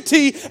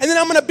opportunity, and then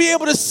I'm going to be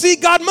able to see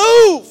God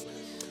move.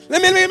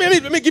 Let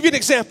me give you an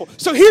example.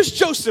 So here's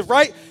Joseph,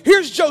 right?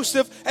 Here's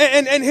Joseph,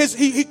 and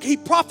he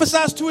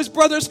prophesies to his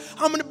brothers,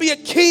 I'm going to be a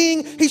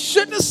king. He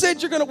shouldn't have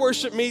said you're going to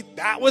worship me.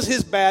 That was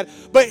his bad.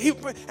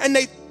 And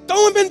they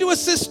throw him into a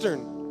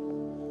cistern.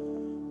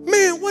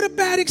 Man, what a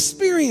bad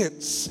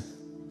experience.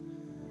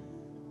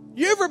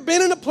 You ever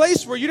been in a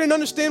place where you didn't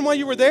understand why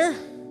you were there?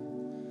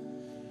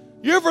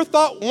 You ever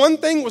thought one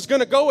thing was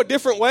going to go a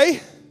different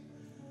way?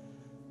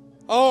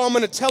 Oh, I'm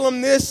going to tell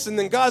him this, and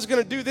then God's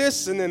going to do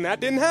this, and then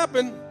that didn't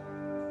happen.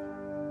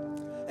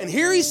 And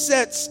here he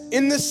sits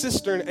in this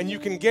cistern, and you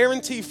can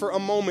guarantee for a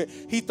moment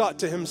he thought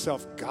to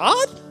himself,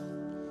 God?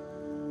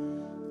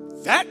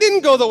 That didn't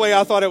go the way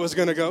I thought it was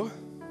going to go.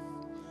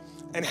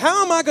 And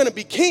how am I going to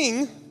be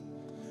king?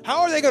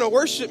 How are they going to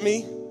worship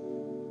me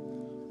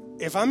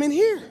if I'm in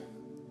here?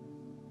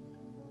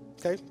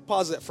 Okay,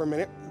 pause that for a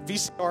minute.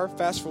 VCR,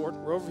 fast forward,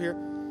 we're over here.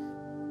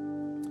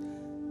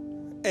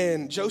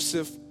 And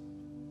Joseph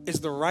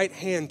is the right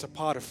hand to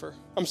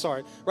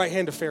right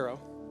hand to Pharaoh.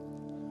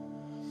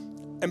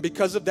 And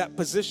because of that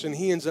position,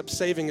 he ends up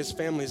saving his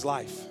family's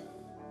life.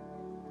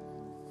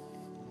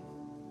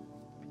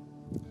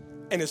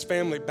 And his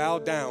family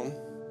bowed down.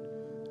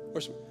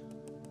 Where's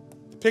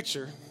the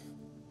picture?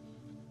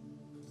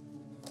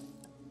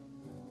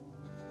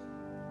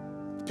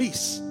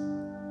 Peace.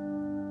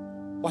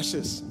 Watch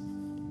this.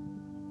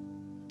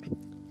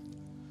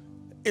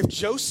 If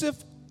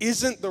Joseph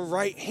isn't the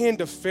right hand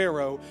of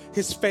Pharaoh,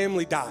 his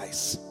family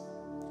dies.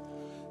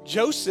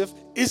 Joseph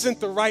isn't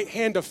the right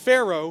hand of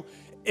Pharaoh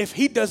if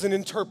he doesn't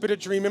interpret a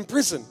dream in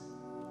prison.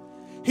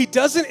 He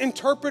doesn't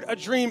interpret a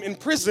dream in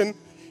prison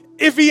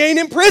if he ain't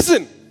in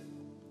prison.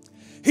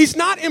 He's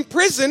not in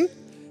prison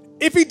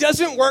if he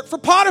doesn't work for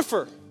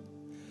Potiphar.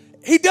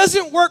 He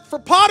doesn't work for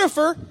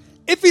Potiphar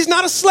if he's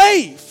not a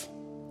slave.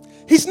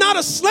 He's not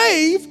a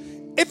slave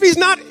if he's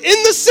not in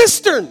the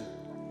cistern.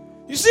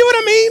 You see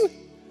what I mean?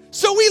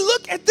 So we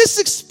look at this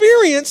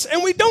experience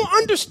and we don't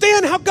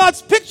understand how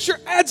God's picture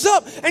adds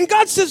up. And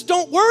God says,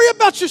 don't worry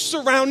about your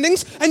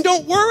surroundings and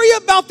don't worry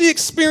about the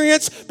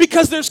experience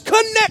because there's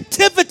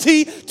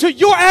connectivity to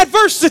your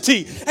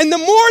adversity. And the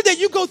more that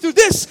you go through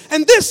this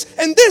and this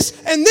and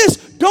this and this,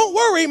 don't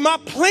worry, my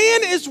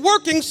plan is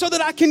working so that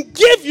I can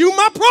give you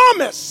my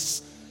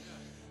promise.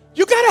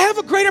 You got to have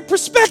a greater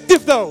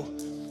perspective though.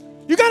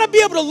 You got to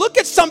be able to look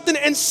at something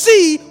and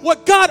see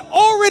what God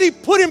already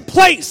put in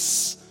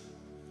place.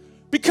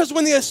 Because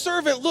when the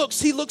servant looks,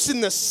 he looks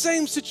in the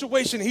same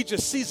situation. He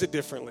just sees it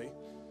differently.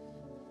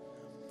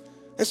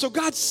 And so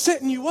God's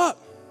setting you up.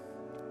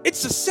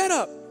 It's a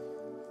setup.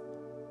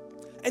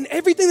 And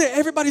everything that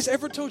everybody's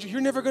ever told you,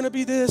 you're never going to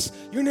be this,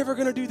 you're never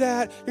going to do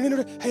that.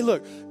 Hey,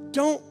 look,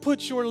 don't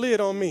put your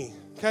lid on me,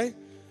 okay?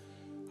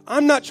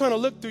 I'm not trying to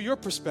look through your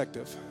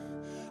perspective.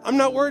 I'm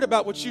not worried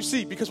about what you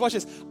see, because watch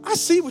this. I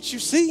see what you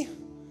see.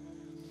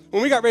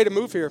 When we got ready to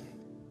move here,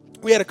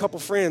 we had a couple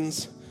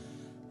friends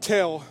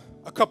tell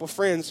a couple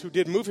friends who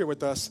did move here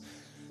with us.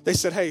 They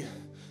said, hey,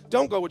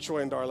 don't go with Troy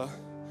and Darla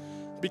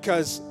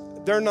because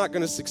they're not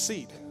going to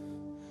succeed.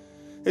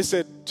 They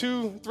said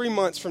 2-3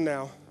 months from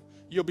now,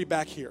 you'll be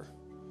back here.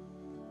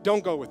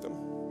 Don't go with them.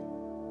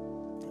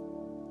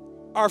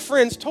 Our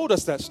friends told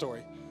us that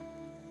story.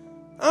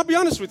 I'll be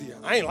honest with you.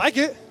 I ain't like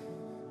it.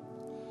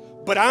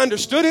 But I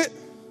understood it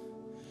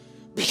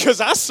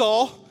because I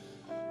saw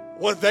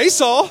what they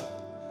saw.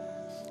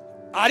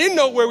 I didn't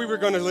know where we were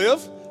going to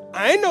live.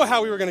 I didn't know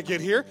how we were going to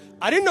get here.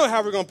 I didn't know how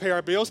we were going to pay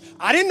our bills.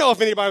 I didn't know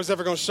if anybody was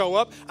ever going to show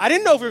up. I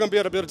didn't know if we were going to be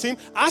able to build a team.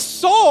 I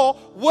saw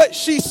what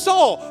she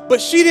saw, but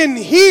she didn't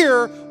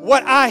hear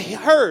what I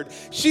heard.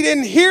 She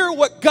didn't hear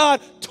what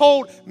God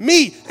told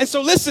me. And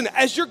so listen,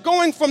 as you're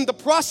going from the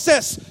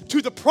process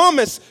to the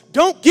promise,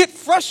 don't get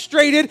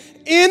frustrated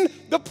in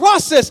the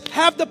process.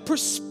 Have the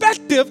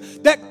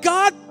perspective that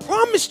God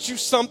promised you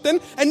something,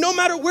 and no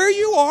matter where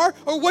you are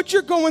or what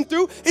you're going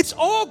through, it's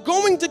all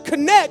going to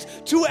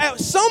connect to at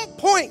some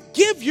point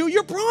give you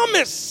your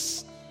promise.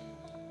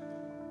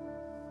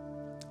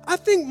 I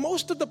think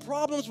most of the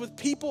problems with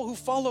people who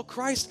follow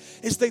Christ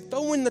is they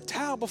throw in the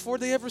towel before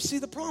they ever see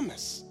the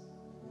promise.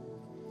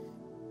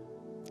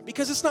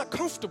 Because it's not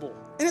comfortable,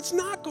 and it's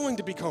not going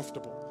to be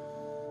comfortable.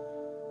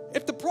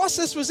 If the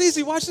process was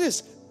easy, watch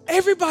this,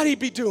 everybody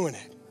be doing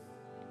it,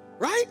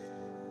 right?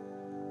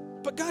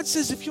 But God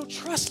says, if you'll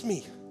trust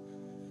me,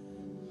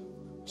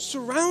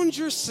 surround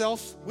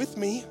yourself with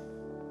me,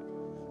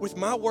 with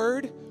my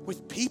word,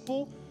 with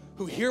people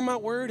who hear my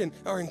word and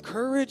are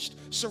encouraged.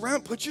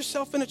 Put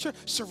yourself in a church.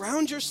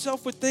 Surround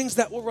yourself with things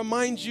that will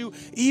remind you,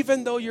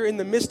 even though you're in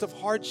the midst of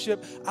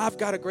hardship, I've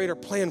got a greater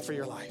plan for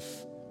your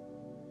life.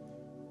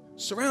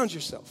 Surround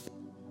yourself.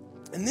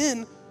 And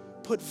then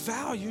put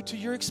value to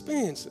your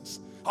experiences.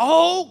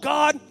 Oh,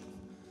 God,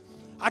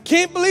 I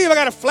can't believe I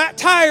got a flat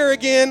tire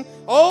again.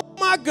 Oh,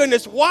 my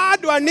goodness, why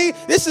do I need,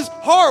 this is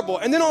horrible.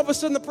 And then all of a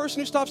sudden the person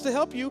who stops to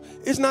help you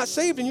is not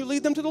saved and you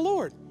lead them to the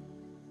Lord.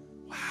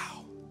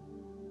 Wow.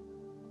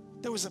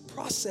 There was a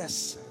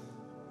process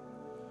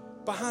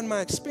behind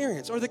my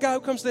experience. Or the guy who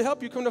comes to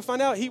help you, come to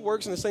find out he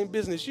works in the same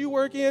business you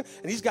work in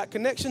and he's got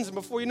connections, and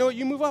before you know it,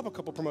 you move up a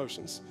couple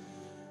promotions.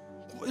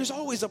 There's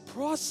always a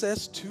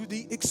process to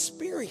the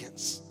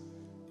experience.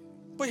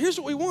 But here's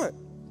what we want.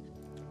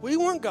 We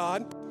want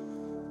God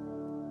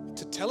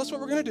to tell us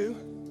what we're going to do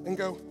and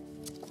go,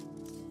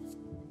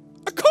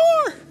 a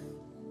car!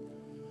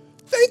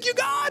 Thank you,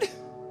 God!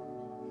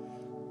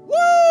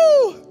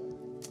 Woo!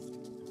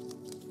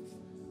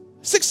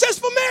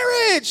 Successful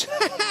marriage!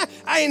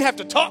 I didn't have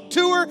to talk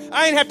to her.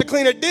 I didn't have to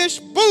clean a dish.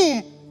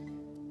 Boom!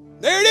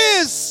 There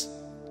it is.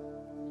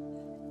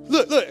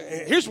 Look,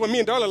 here's what me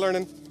and Darla are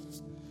learning.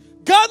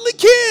 Godly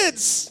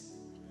kids.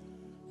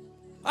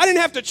 I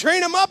didn't have to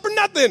train them up or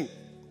nothing.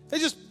 They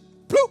just,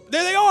 bloop,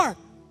 there they are.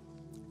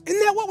 Isn't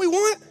that what we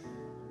want?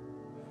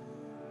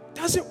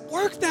 Doesn't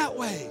work that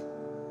way.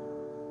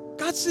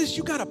 God says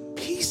you got to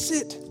piece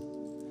it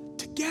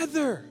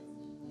together.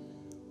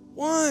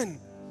 One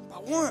by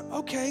one.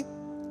 Okay.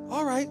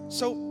 All right.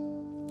 So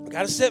we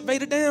got to set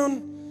Veda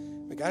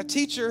down. We got to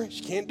teach her.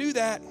 She can't do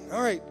that.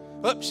 All right.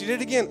 Oh, she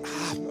did it again.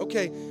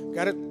 Okay.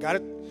 Got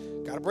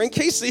to bring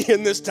Casey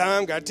in this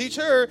time. Got to teach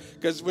her,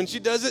 because when she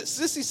does it,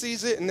 Sissy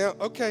sees it. And now,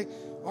 okay.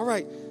 All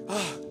right.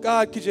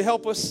 God, could you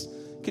help us?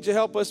 Could you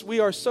help us? We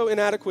are so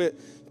inadequate.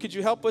 Could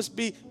you help us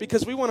be,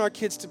 because we want our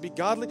kids to be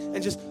godly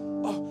and just,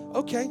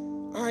 okay,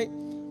 all right.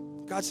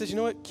 God says, you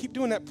know what? Keep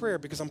doing that prayer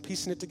because I'm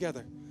piecing it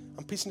together.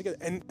 I'm piecing it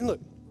together. And look,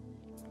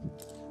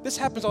 this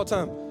happens all the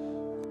time.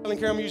 Ellen Karen, I'm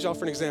going to use y'all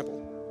for an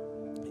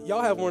example.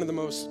 Y'all have one of the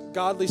most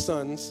godly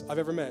sons I've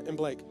ever met in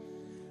Blake.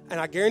 And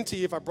I guarantee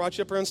you, if I brought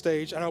you up here on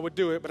stage, and I would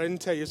do it, but I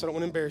didn't tell you, so I don't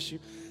want to embarrass you.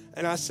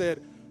 And I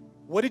said,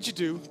 what did you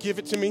do? Give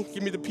it to me.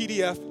 Give me the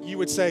PDF. You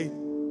would say,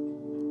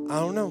 I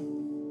don't know.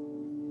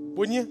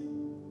 Wouldn't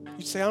you?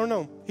 You'd say, I don't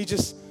know. It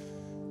just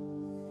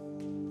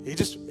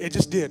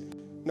did.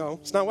 No,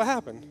 it's not what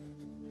happened.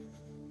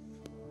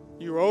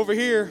 You were over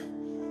here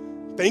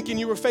thinking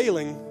you were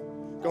failing,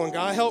 going,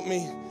 God, help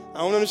me. I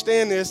don't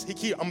understand this.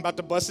 I'm about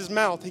to bust his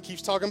mouth. He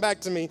keeps talking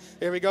back to me.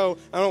 Here we go.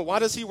 I don't know. Why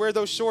does he wear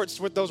those shorts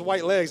with those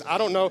white legs? I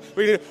don't know.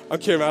 I'm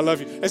kidding. I love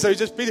you. And so you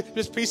just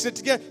piecing it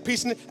together,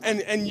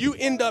 and you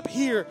end up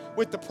here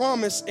with the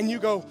promise, and you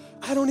go,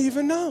 I don't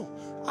even know.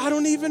 I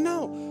don't even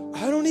know.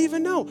 I don't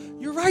even know.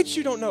 You're right,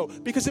 you don't know,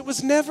 because it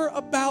was never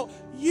about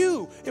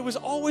you. It was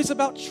always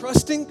about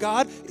trusting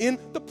God in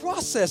the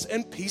process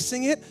and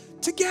piecing it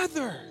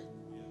together.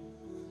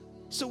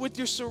 So with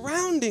your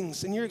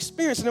surroundings and your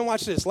experience, and then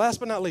watch this, last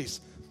but not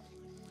least,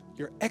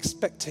 your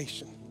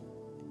expectation.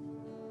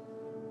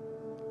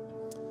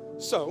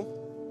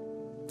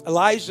 So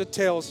Elijah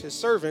tells his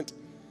servant,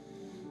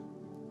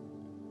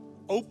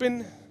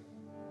 open,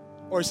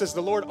 or it says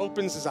the Lord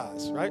opens his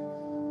eyes, right?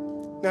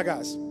 Now,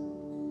 guys,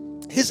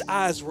 his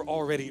eyes were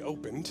already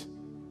opened.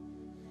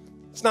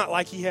 It's not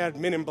like he had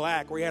Men in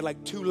Black where he had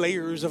like 2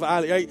 layers of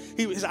eyes. Right?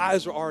 His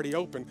eyes were already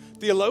open.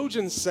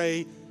 Theologians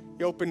say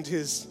he opened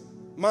his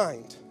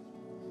mind.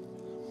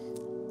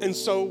 And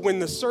so when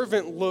the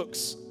servant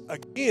looks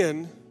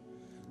again,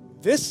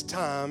 this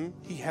time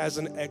he has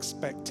an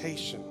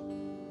expectation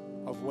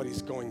of what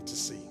he's going to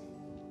see.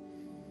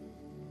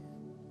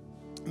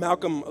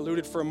 Malcolm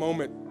alluded for a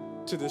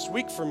moment to this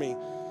week for me.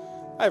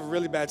 I have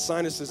really bad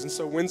sinuses, and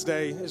so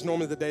Wednesday is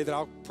normally the day that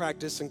I'll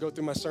practice and go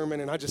through my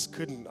sermon, and I just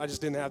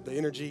didn't have the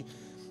energy.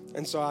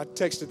 And so I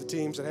texted the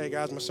team, said, hey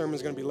guys, my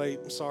sermon's going to be late,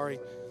 I'm sorry.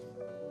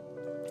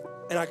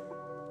 And I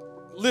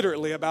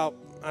literally about,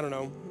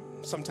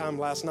 sometime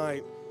last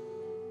night,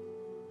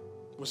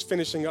 was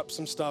finishing up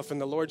some stuff,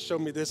 and the Lord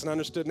showed me this, and I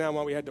understood now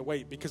why we had to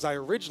wait, because I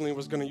originally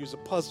was going to use a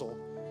puzzle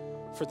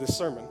for this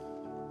sermon.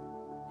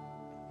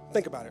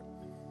 Think about it.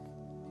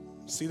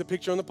 See the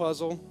picture on the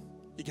puzzle,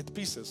 you get the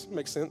pieces.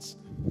 Makes sense.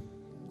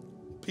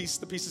 Piece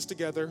the pieces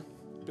together,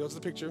 builds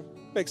the picture.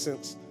 Makes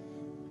sense.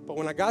 But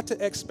when I got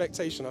to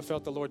expectation, I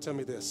felt the Lord tell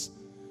me this.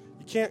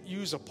 You can't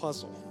use a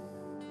puzzle.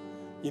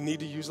 You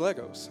need to use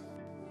Legos.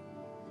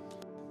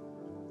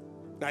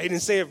 Now, he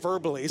didn't say it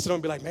verbally, so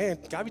don't be like, man,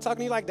 God be talking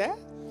to you like that?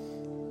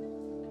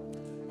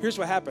 Here's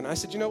what happened. I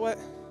said, you know what?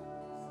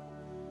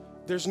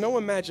 There's no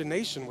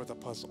imagination with a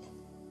puzzle,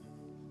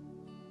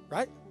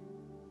 right?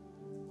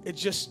 It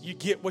just, you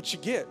get what you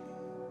get.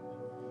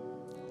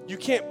 You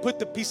can't put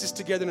the pieces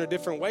together in a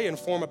different way and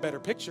form a better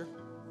picture.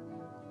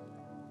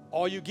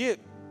 All you get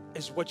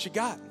is what you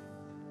got.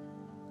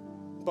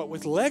 But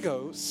with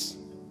Legos,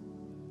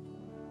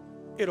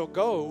 it'll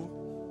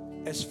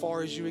go as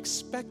far as you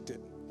expect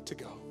it to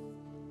go.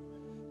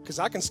 Because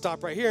I can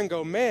stop right here and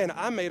go, man,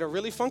 I made a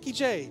really funky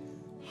J.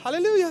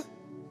 Hallelujah.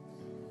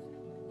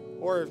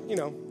 Or,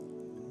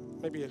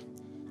 maybe,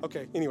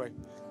 okay, anyway.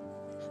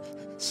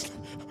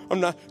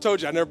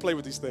 Told you, I never played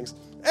with these things.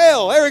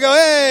 L, there we go,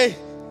 hey,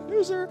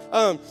 loser.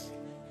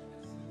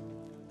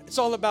 It's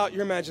all about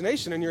your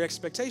imagination and your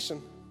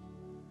expectation.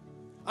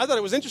 I thought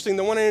it was interesting.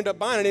 The one I ended up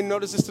buying, I didn't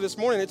notice this till this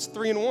morning, it's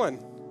 3-in-1.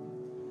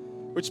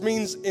 Which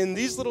means in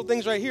these little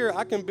things right here,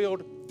 I can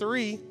build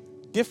 3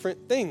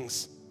 different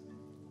things.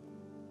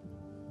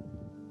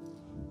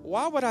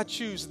 Why would I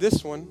choose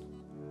this one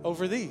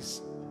over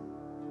these?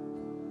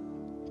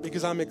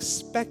 Because I'm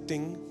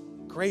expecting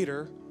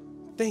greater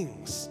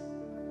things.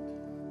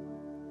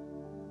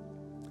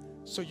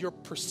 So your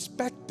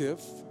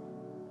perspective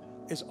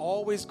is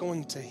always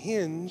going to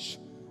hinge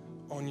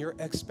on your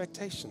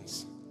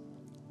expectations.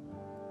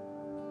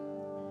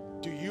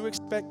 Do you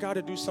expect God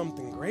to do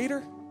something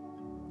greater?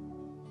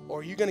 Or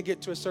are you going to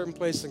get to a certain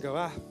place and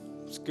go,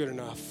 it's good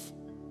enough.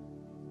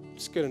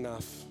 It's good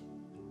enough.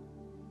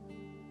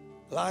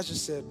 Elijah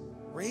said,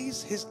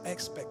 raise his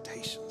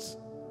expectations.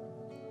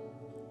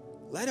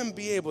 Let him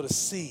be able to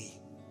see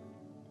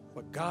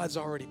what God's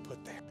already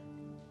put there.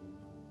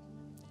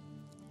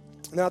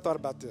 Now I thought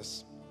about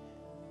this.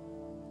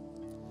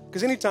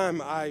 Because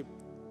anytime I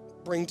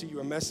bring to you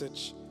a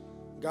message,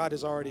 God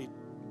has already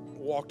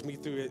walked me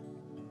through it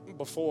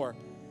before.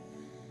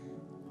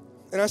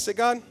 And I said,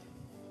 God,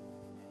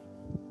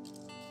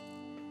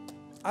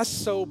 I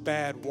so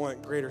bad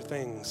want greater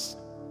things.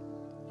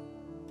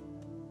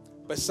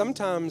 But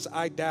sometimes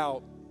I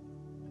doubt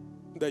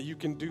that you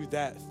can do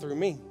that through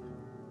me.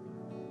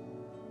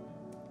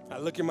 I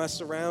look at my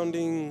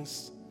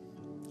surroundings,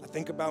 I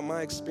think about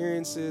my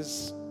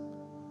experiences,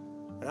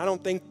 and I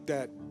don't think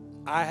that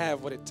I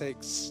have what it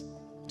takes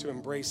to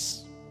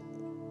embrace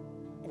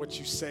what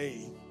you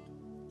say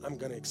I'm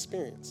going to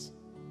experience.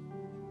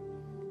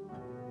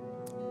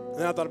 And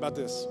then I thought about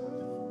this.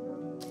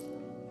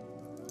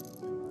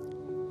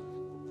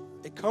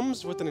 It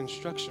comes with an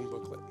instruction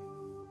booklet.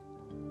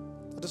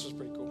 This was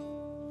pretty cool.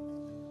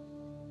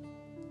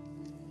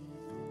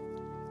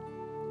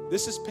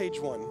 This is page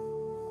 1.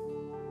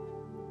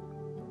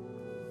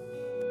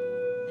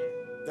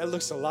 That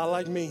looks a lot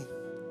like me.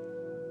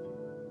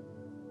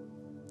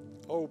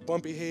 Oh,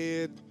 bumpy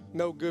head,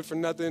 no good for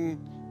nothing,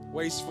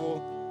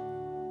 wasteful.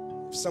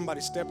 If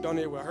somebody stepped on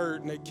it, it would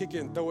hurt, and they kick it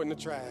and throw it in the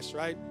trash,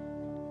 right?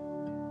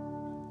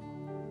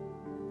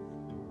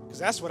 Because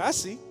that's what I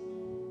see.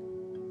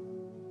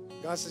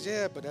 God says,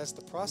 yeah, but as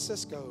the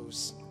process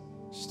goes,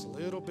 just a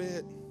little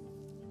bit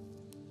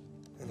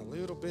and a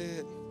little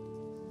bit.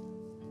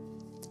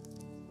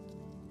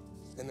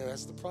 And then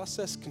as the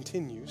process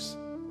continues,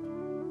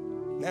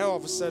 now all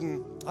of a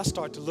sudden, I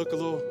start to look a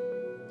little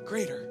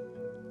greater.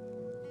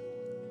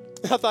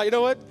 I thought, you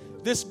know what?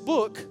 This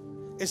book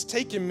is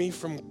taking me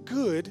from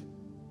good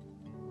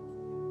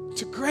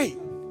to great.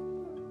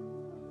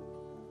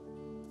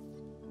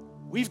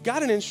 We've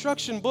got an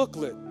instruction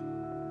booklet.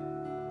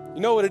 You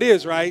know what it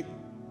is, right?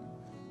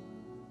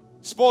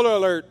 Spoiler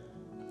alert,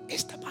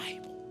 it's the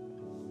Bible.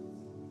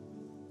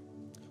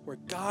 Where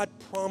God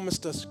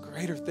promised us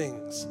greater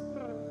things.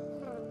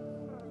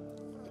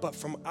 But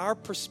from our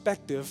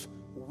perspective,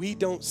 we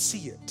don't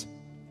see it.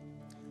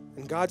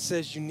 And God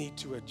says you need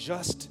to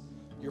adjust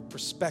your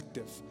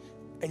perspective,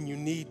 and you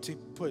need to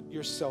put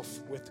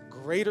yourself with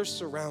greater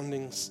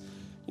surroundings.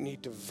 You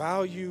need to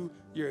value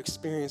your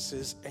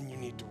experiences, and you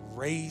need to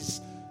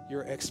raise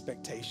your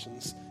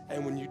expectations.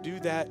 And when you do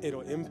that,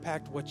 it'll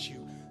impact what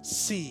you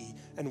see,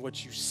 and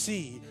what you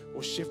see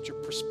will shift your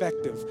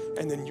perspective,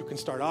 and then you can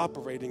start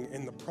operating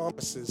in the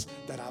promises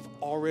that I've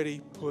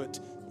already put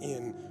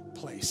in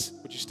place.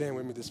 Would you stand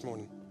with me this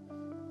morning?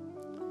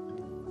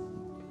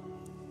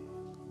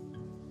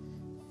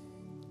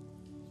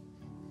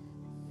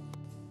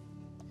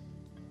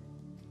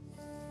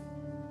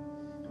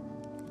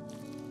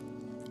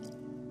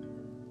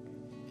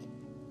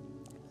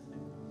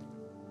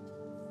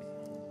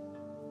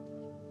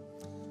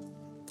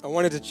 I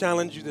wanted to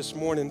challenge you this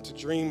morning to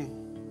dream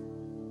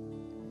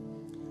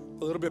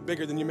a little bit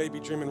bigger than you may be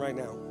dreaming right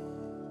now.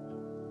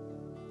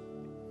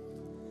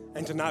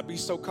 And to not be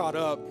so caught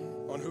up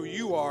on who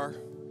you are,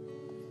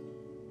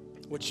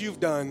 what you've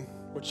done,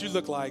 what you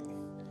look like,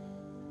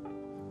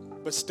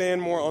 but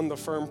stand more on the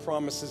firm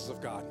promises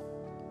of God.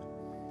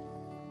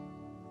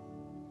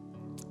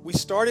 We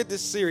started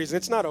this series, and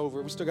it's not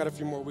over, we still got a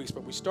few more weeks,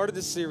 but we started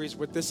this series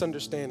with this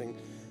understanding.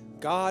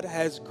 God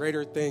has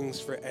greater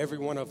things for every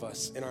one of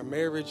us in our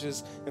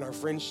marriages, in our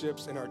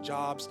friendships, in our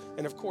jobs,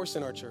 and of course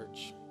in our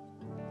church.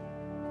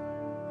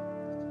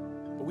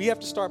 But we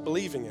have to start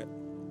believing it,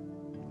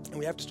 and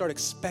we have to start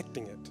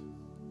expecting it.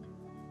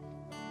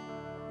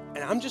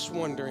 And I'm just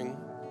wondering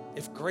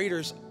if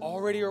greater's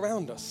already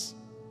around us,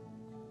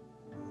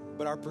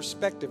 but our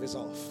perspective is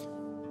off.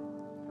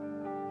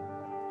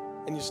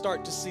 And you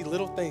start to see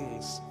little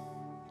things,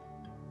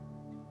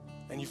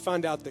 and you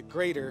find out that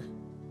greater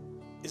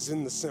is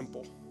in the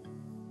simple.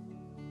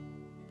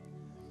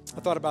 I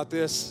thought about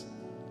this,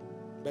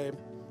 babe.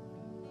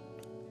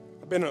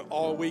 I've been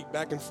all week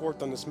back and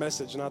forth on this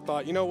message, and I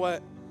thought, you know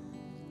what?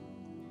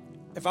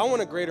 If I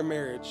want a greater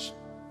marriage,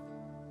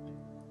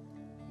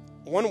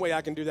 one way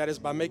I can do that is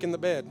by making the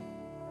bed.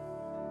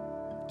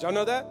 Did y'all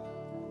know that?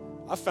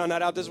 I found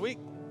that out this week.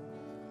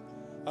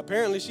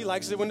 Apparently, she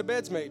likes it when the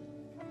bed's made.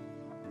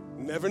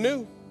 Never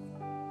knew.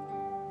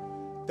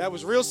 That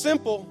was real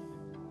simple.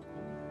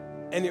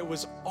 And it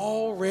was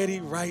already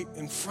right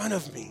in front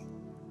of me.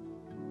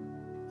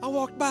 I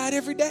walked by it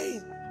every day.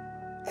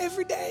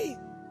 Every day.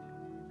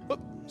 But,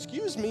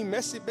 excuse me,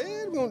 messy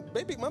bed. My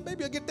baby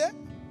will get that.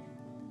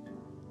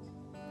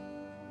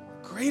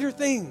 Greater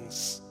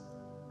things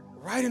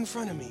right in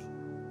front of me.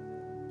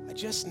 I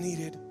just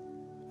needed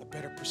a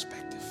better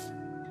perspective.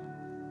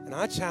 And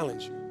I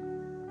challenge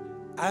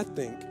you. I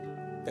think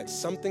that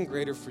something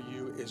greater for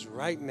you is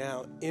right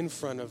now in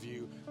front of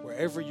you.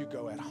 Wherever you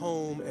go, at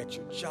home, at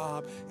your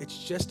job, it's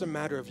just a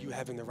matter of you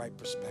having the right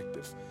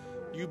perspective.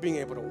 You being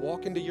able to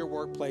walk into your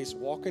workplace,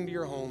 walk into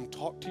your home,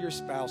 talk to your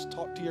spouse,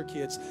 talk to your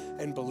kids,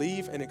 and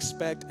believe and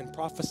expect and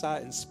prophesy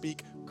and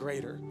speak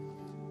greater.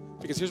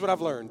 Because here's what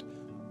I've learned.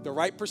 The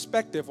right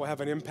perspective will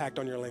have an impact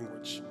on your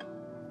language.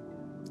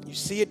 You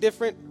see it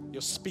different,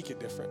 you'll speak it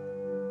different.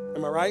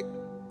 Am I right?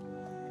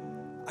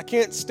 I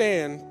can't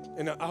stand,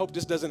 and I hope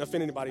this doesn't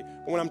offend anybody,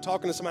 but when I'm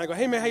talking to somebody, I go,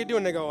 hey man, how you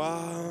doing? They go,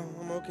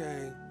 I'm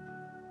okay.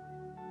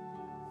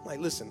 Like,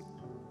 listen,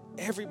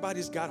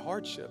 everybody's got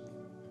hardship.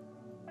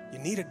 You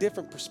need a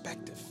different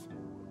perspective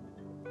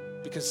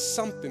because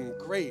something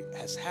great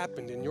has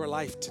happened in your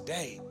life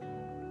today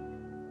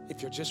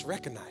if you'll just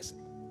recognize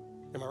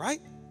it. Am I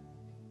right?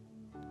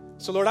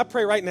 So, Lord, I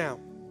pray right now,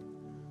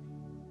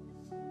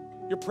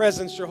 your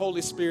presence, your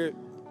Holy Spirit,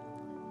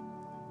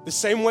 the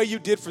same way you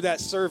did for that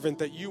servant,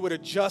 that you would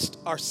adjust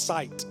our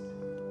sight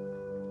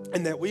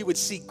and that we would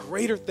see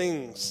greater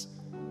things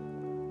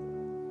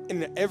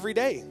in every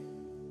day.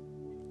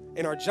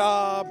 In our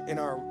job, in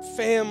our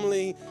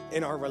family,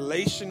 in our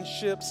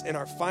relationships, in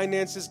our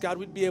finances, God,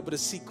 we'd be able to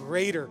see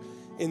greater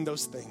in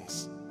those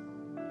things.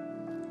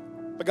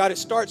 But God, it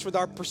starts with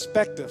our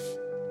perspective.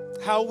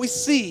 How we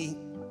see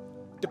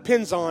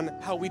depends on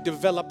how we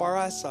develop our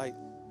eyesight.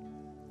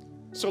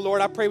 So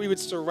Lord, I pray we would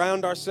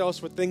surround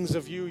ourselves with things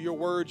of you, your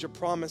word, your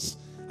promise.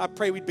 I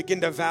pray we'd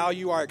begin to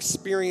value our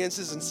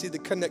experiences and see the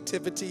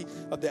connectivity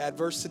of the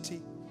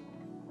adversity.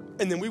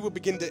 And then we will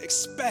begin to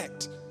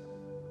expect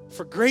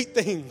for great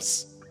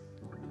things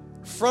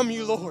from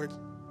you, Lord.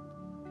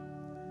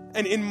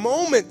 And in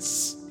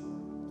moments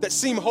that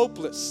seem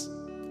hopeless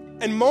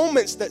and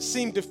moments that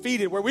seem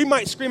defeated, where we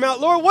might scream out,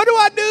 Lord, what do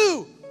I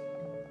do?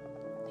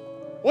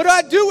 What do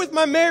I do with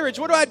my marriage?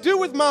 What do I do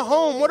with my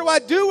home? What do I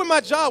do with my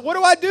job? What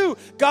do I do?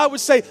 God would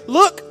say,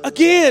 look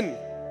again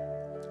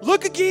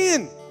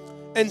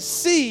and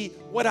see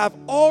what I've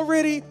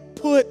already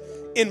put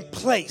in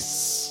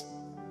place.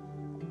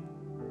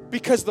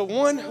 Because the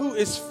one who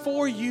is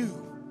for you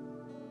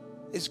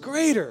is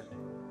greater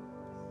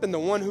than the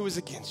one who is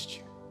against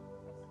you.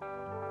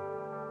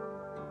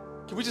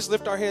 Can we just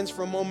lift our hands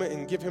for a moment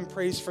and give him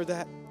praise for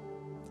that?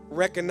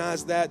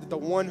 Recognize that the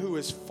one who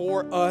is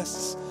for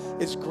us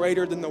is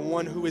greater than the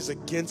one who is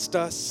against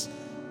us.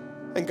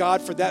 And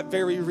God, for that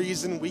very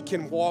reason, we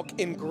can walk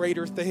in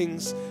greater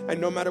things.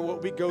 And no matter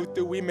what we go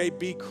through, we may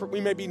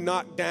be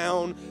knocked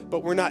down,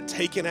 but we're not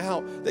taken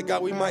out. That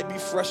God, we might be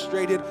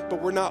frustrated,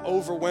 but we're not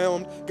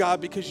overwhelmed.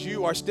 God, because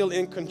you are still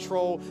in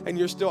control and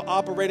you're still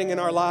operating in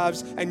our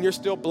lives and you're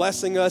still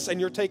blessing us and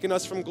you're taking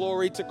us from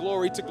glory to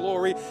glory to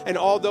glory. And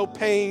although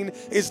pain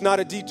is not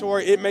a detour,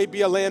 it may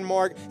be a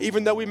landmark.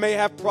 Even though we may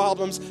have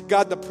problems,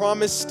 God, the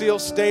promise still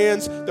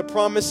stands. The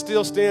promise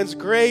still stands.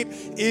 Great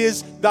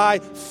is thy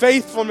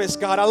faithfulness,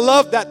 God. I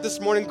love that this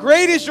morning.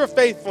 Great is your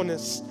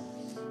faithfulness.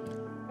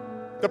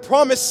 The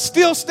promise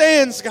still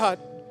stands, God.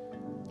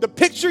 The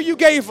picture you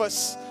gave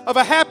us of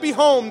a happy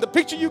home, the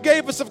picture you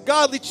gave us of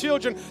godly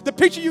children, the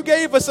picture you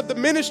gave us of the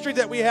ministry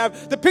that we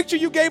have, the picture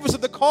you gave us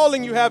of the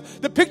calling you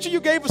have, the picture you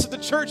gave us of the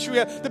church you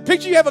have, the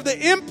picture you have of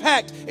the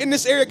impact in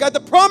this area, God,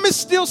 the promise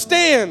still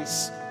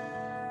stands.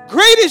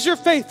 Great is your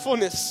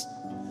faithfulness.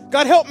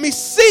 God, help me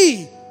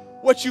see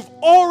what you've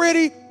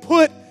already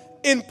put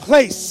in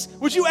place.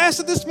 Would you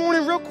ask it this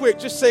morning real quick?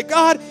 Just say,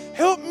 God,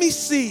 help me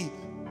see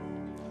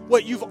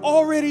what you've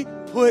already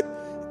put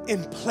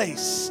in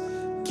place.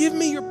 Give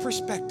me your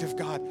perspective,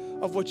 God,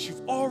 of what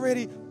you've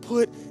already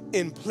put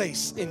in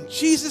place. In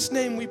Jesus'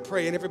 name we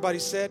pray. And everybody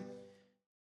said,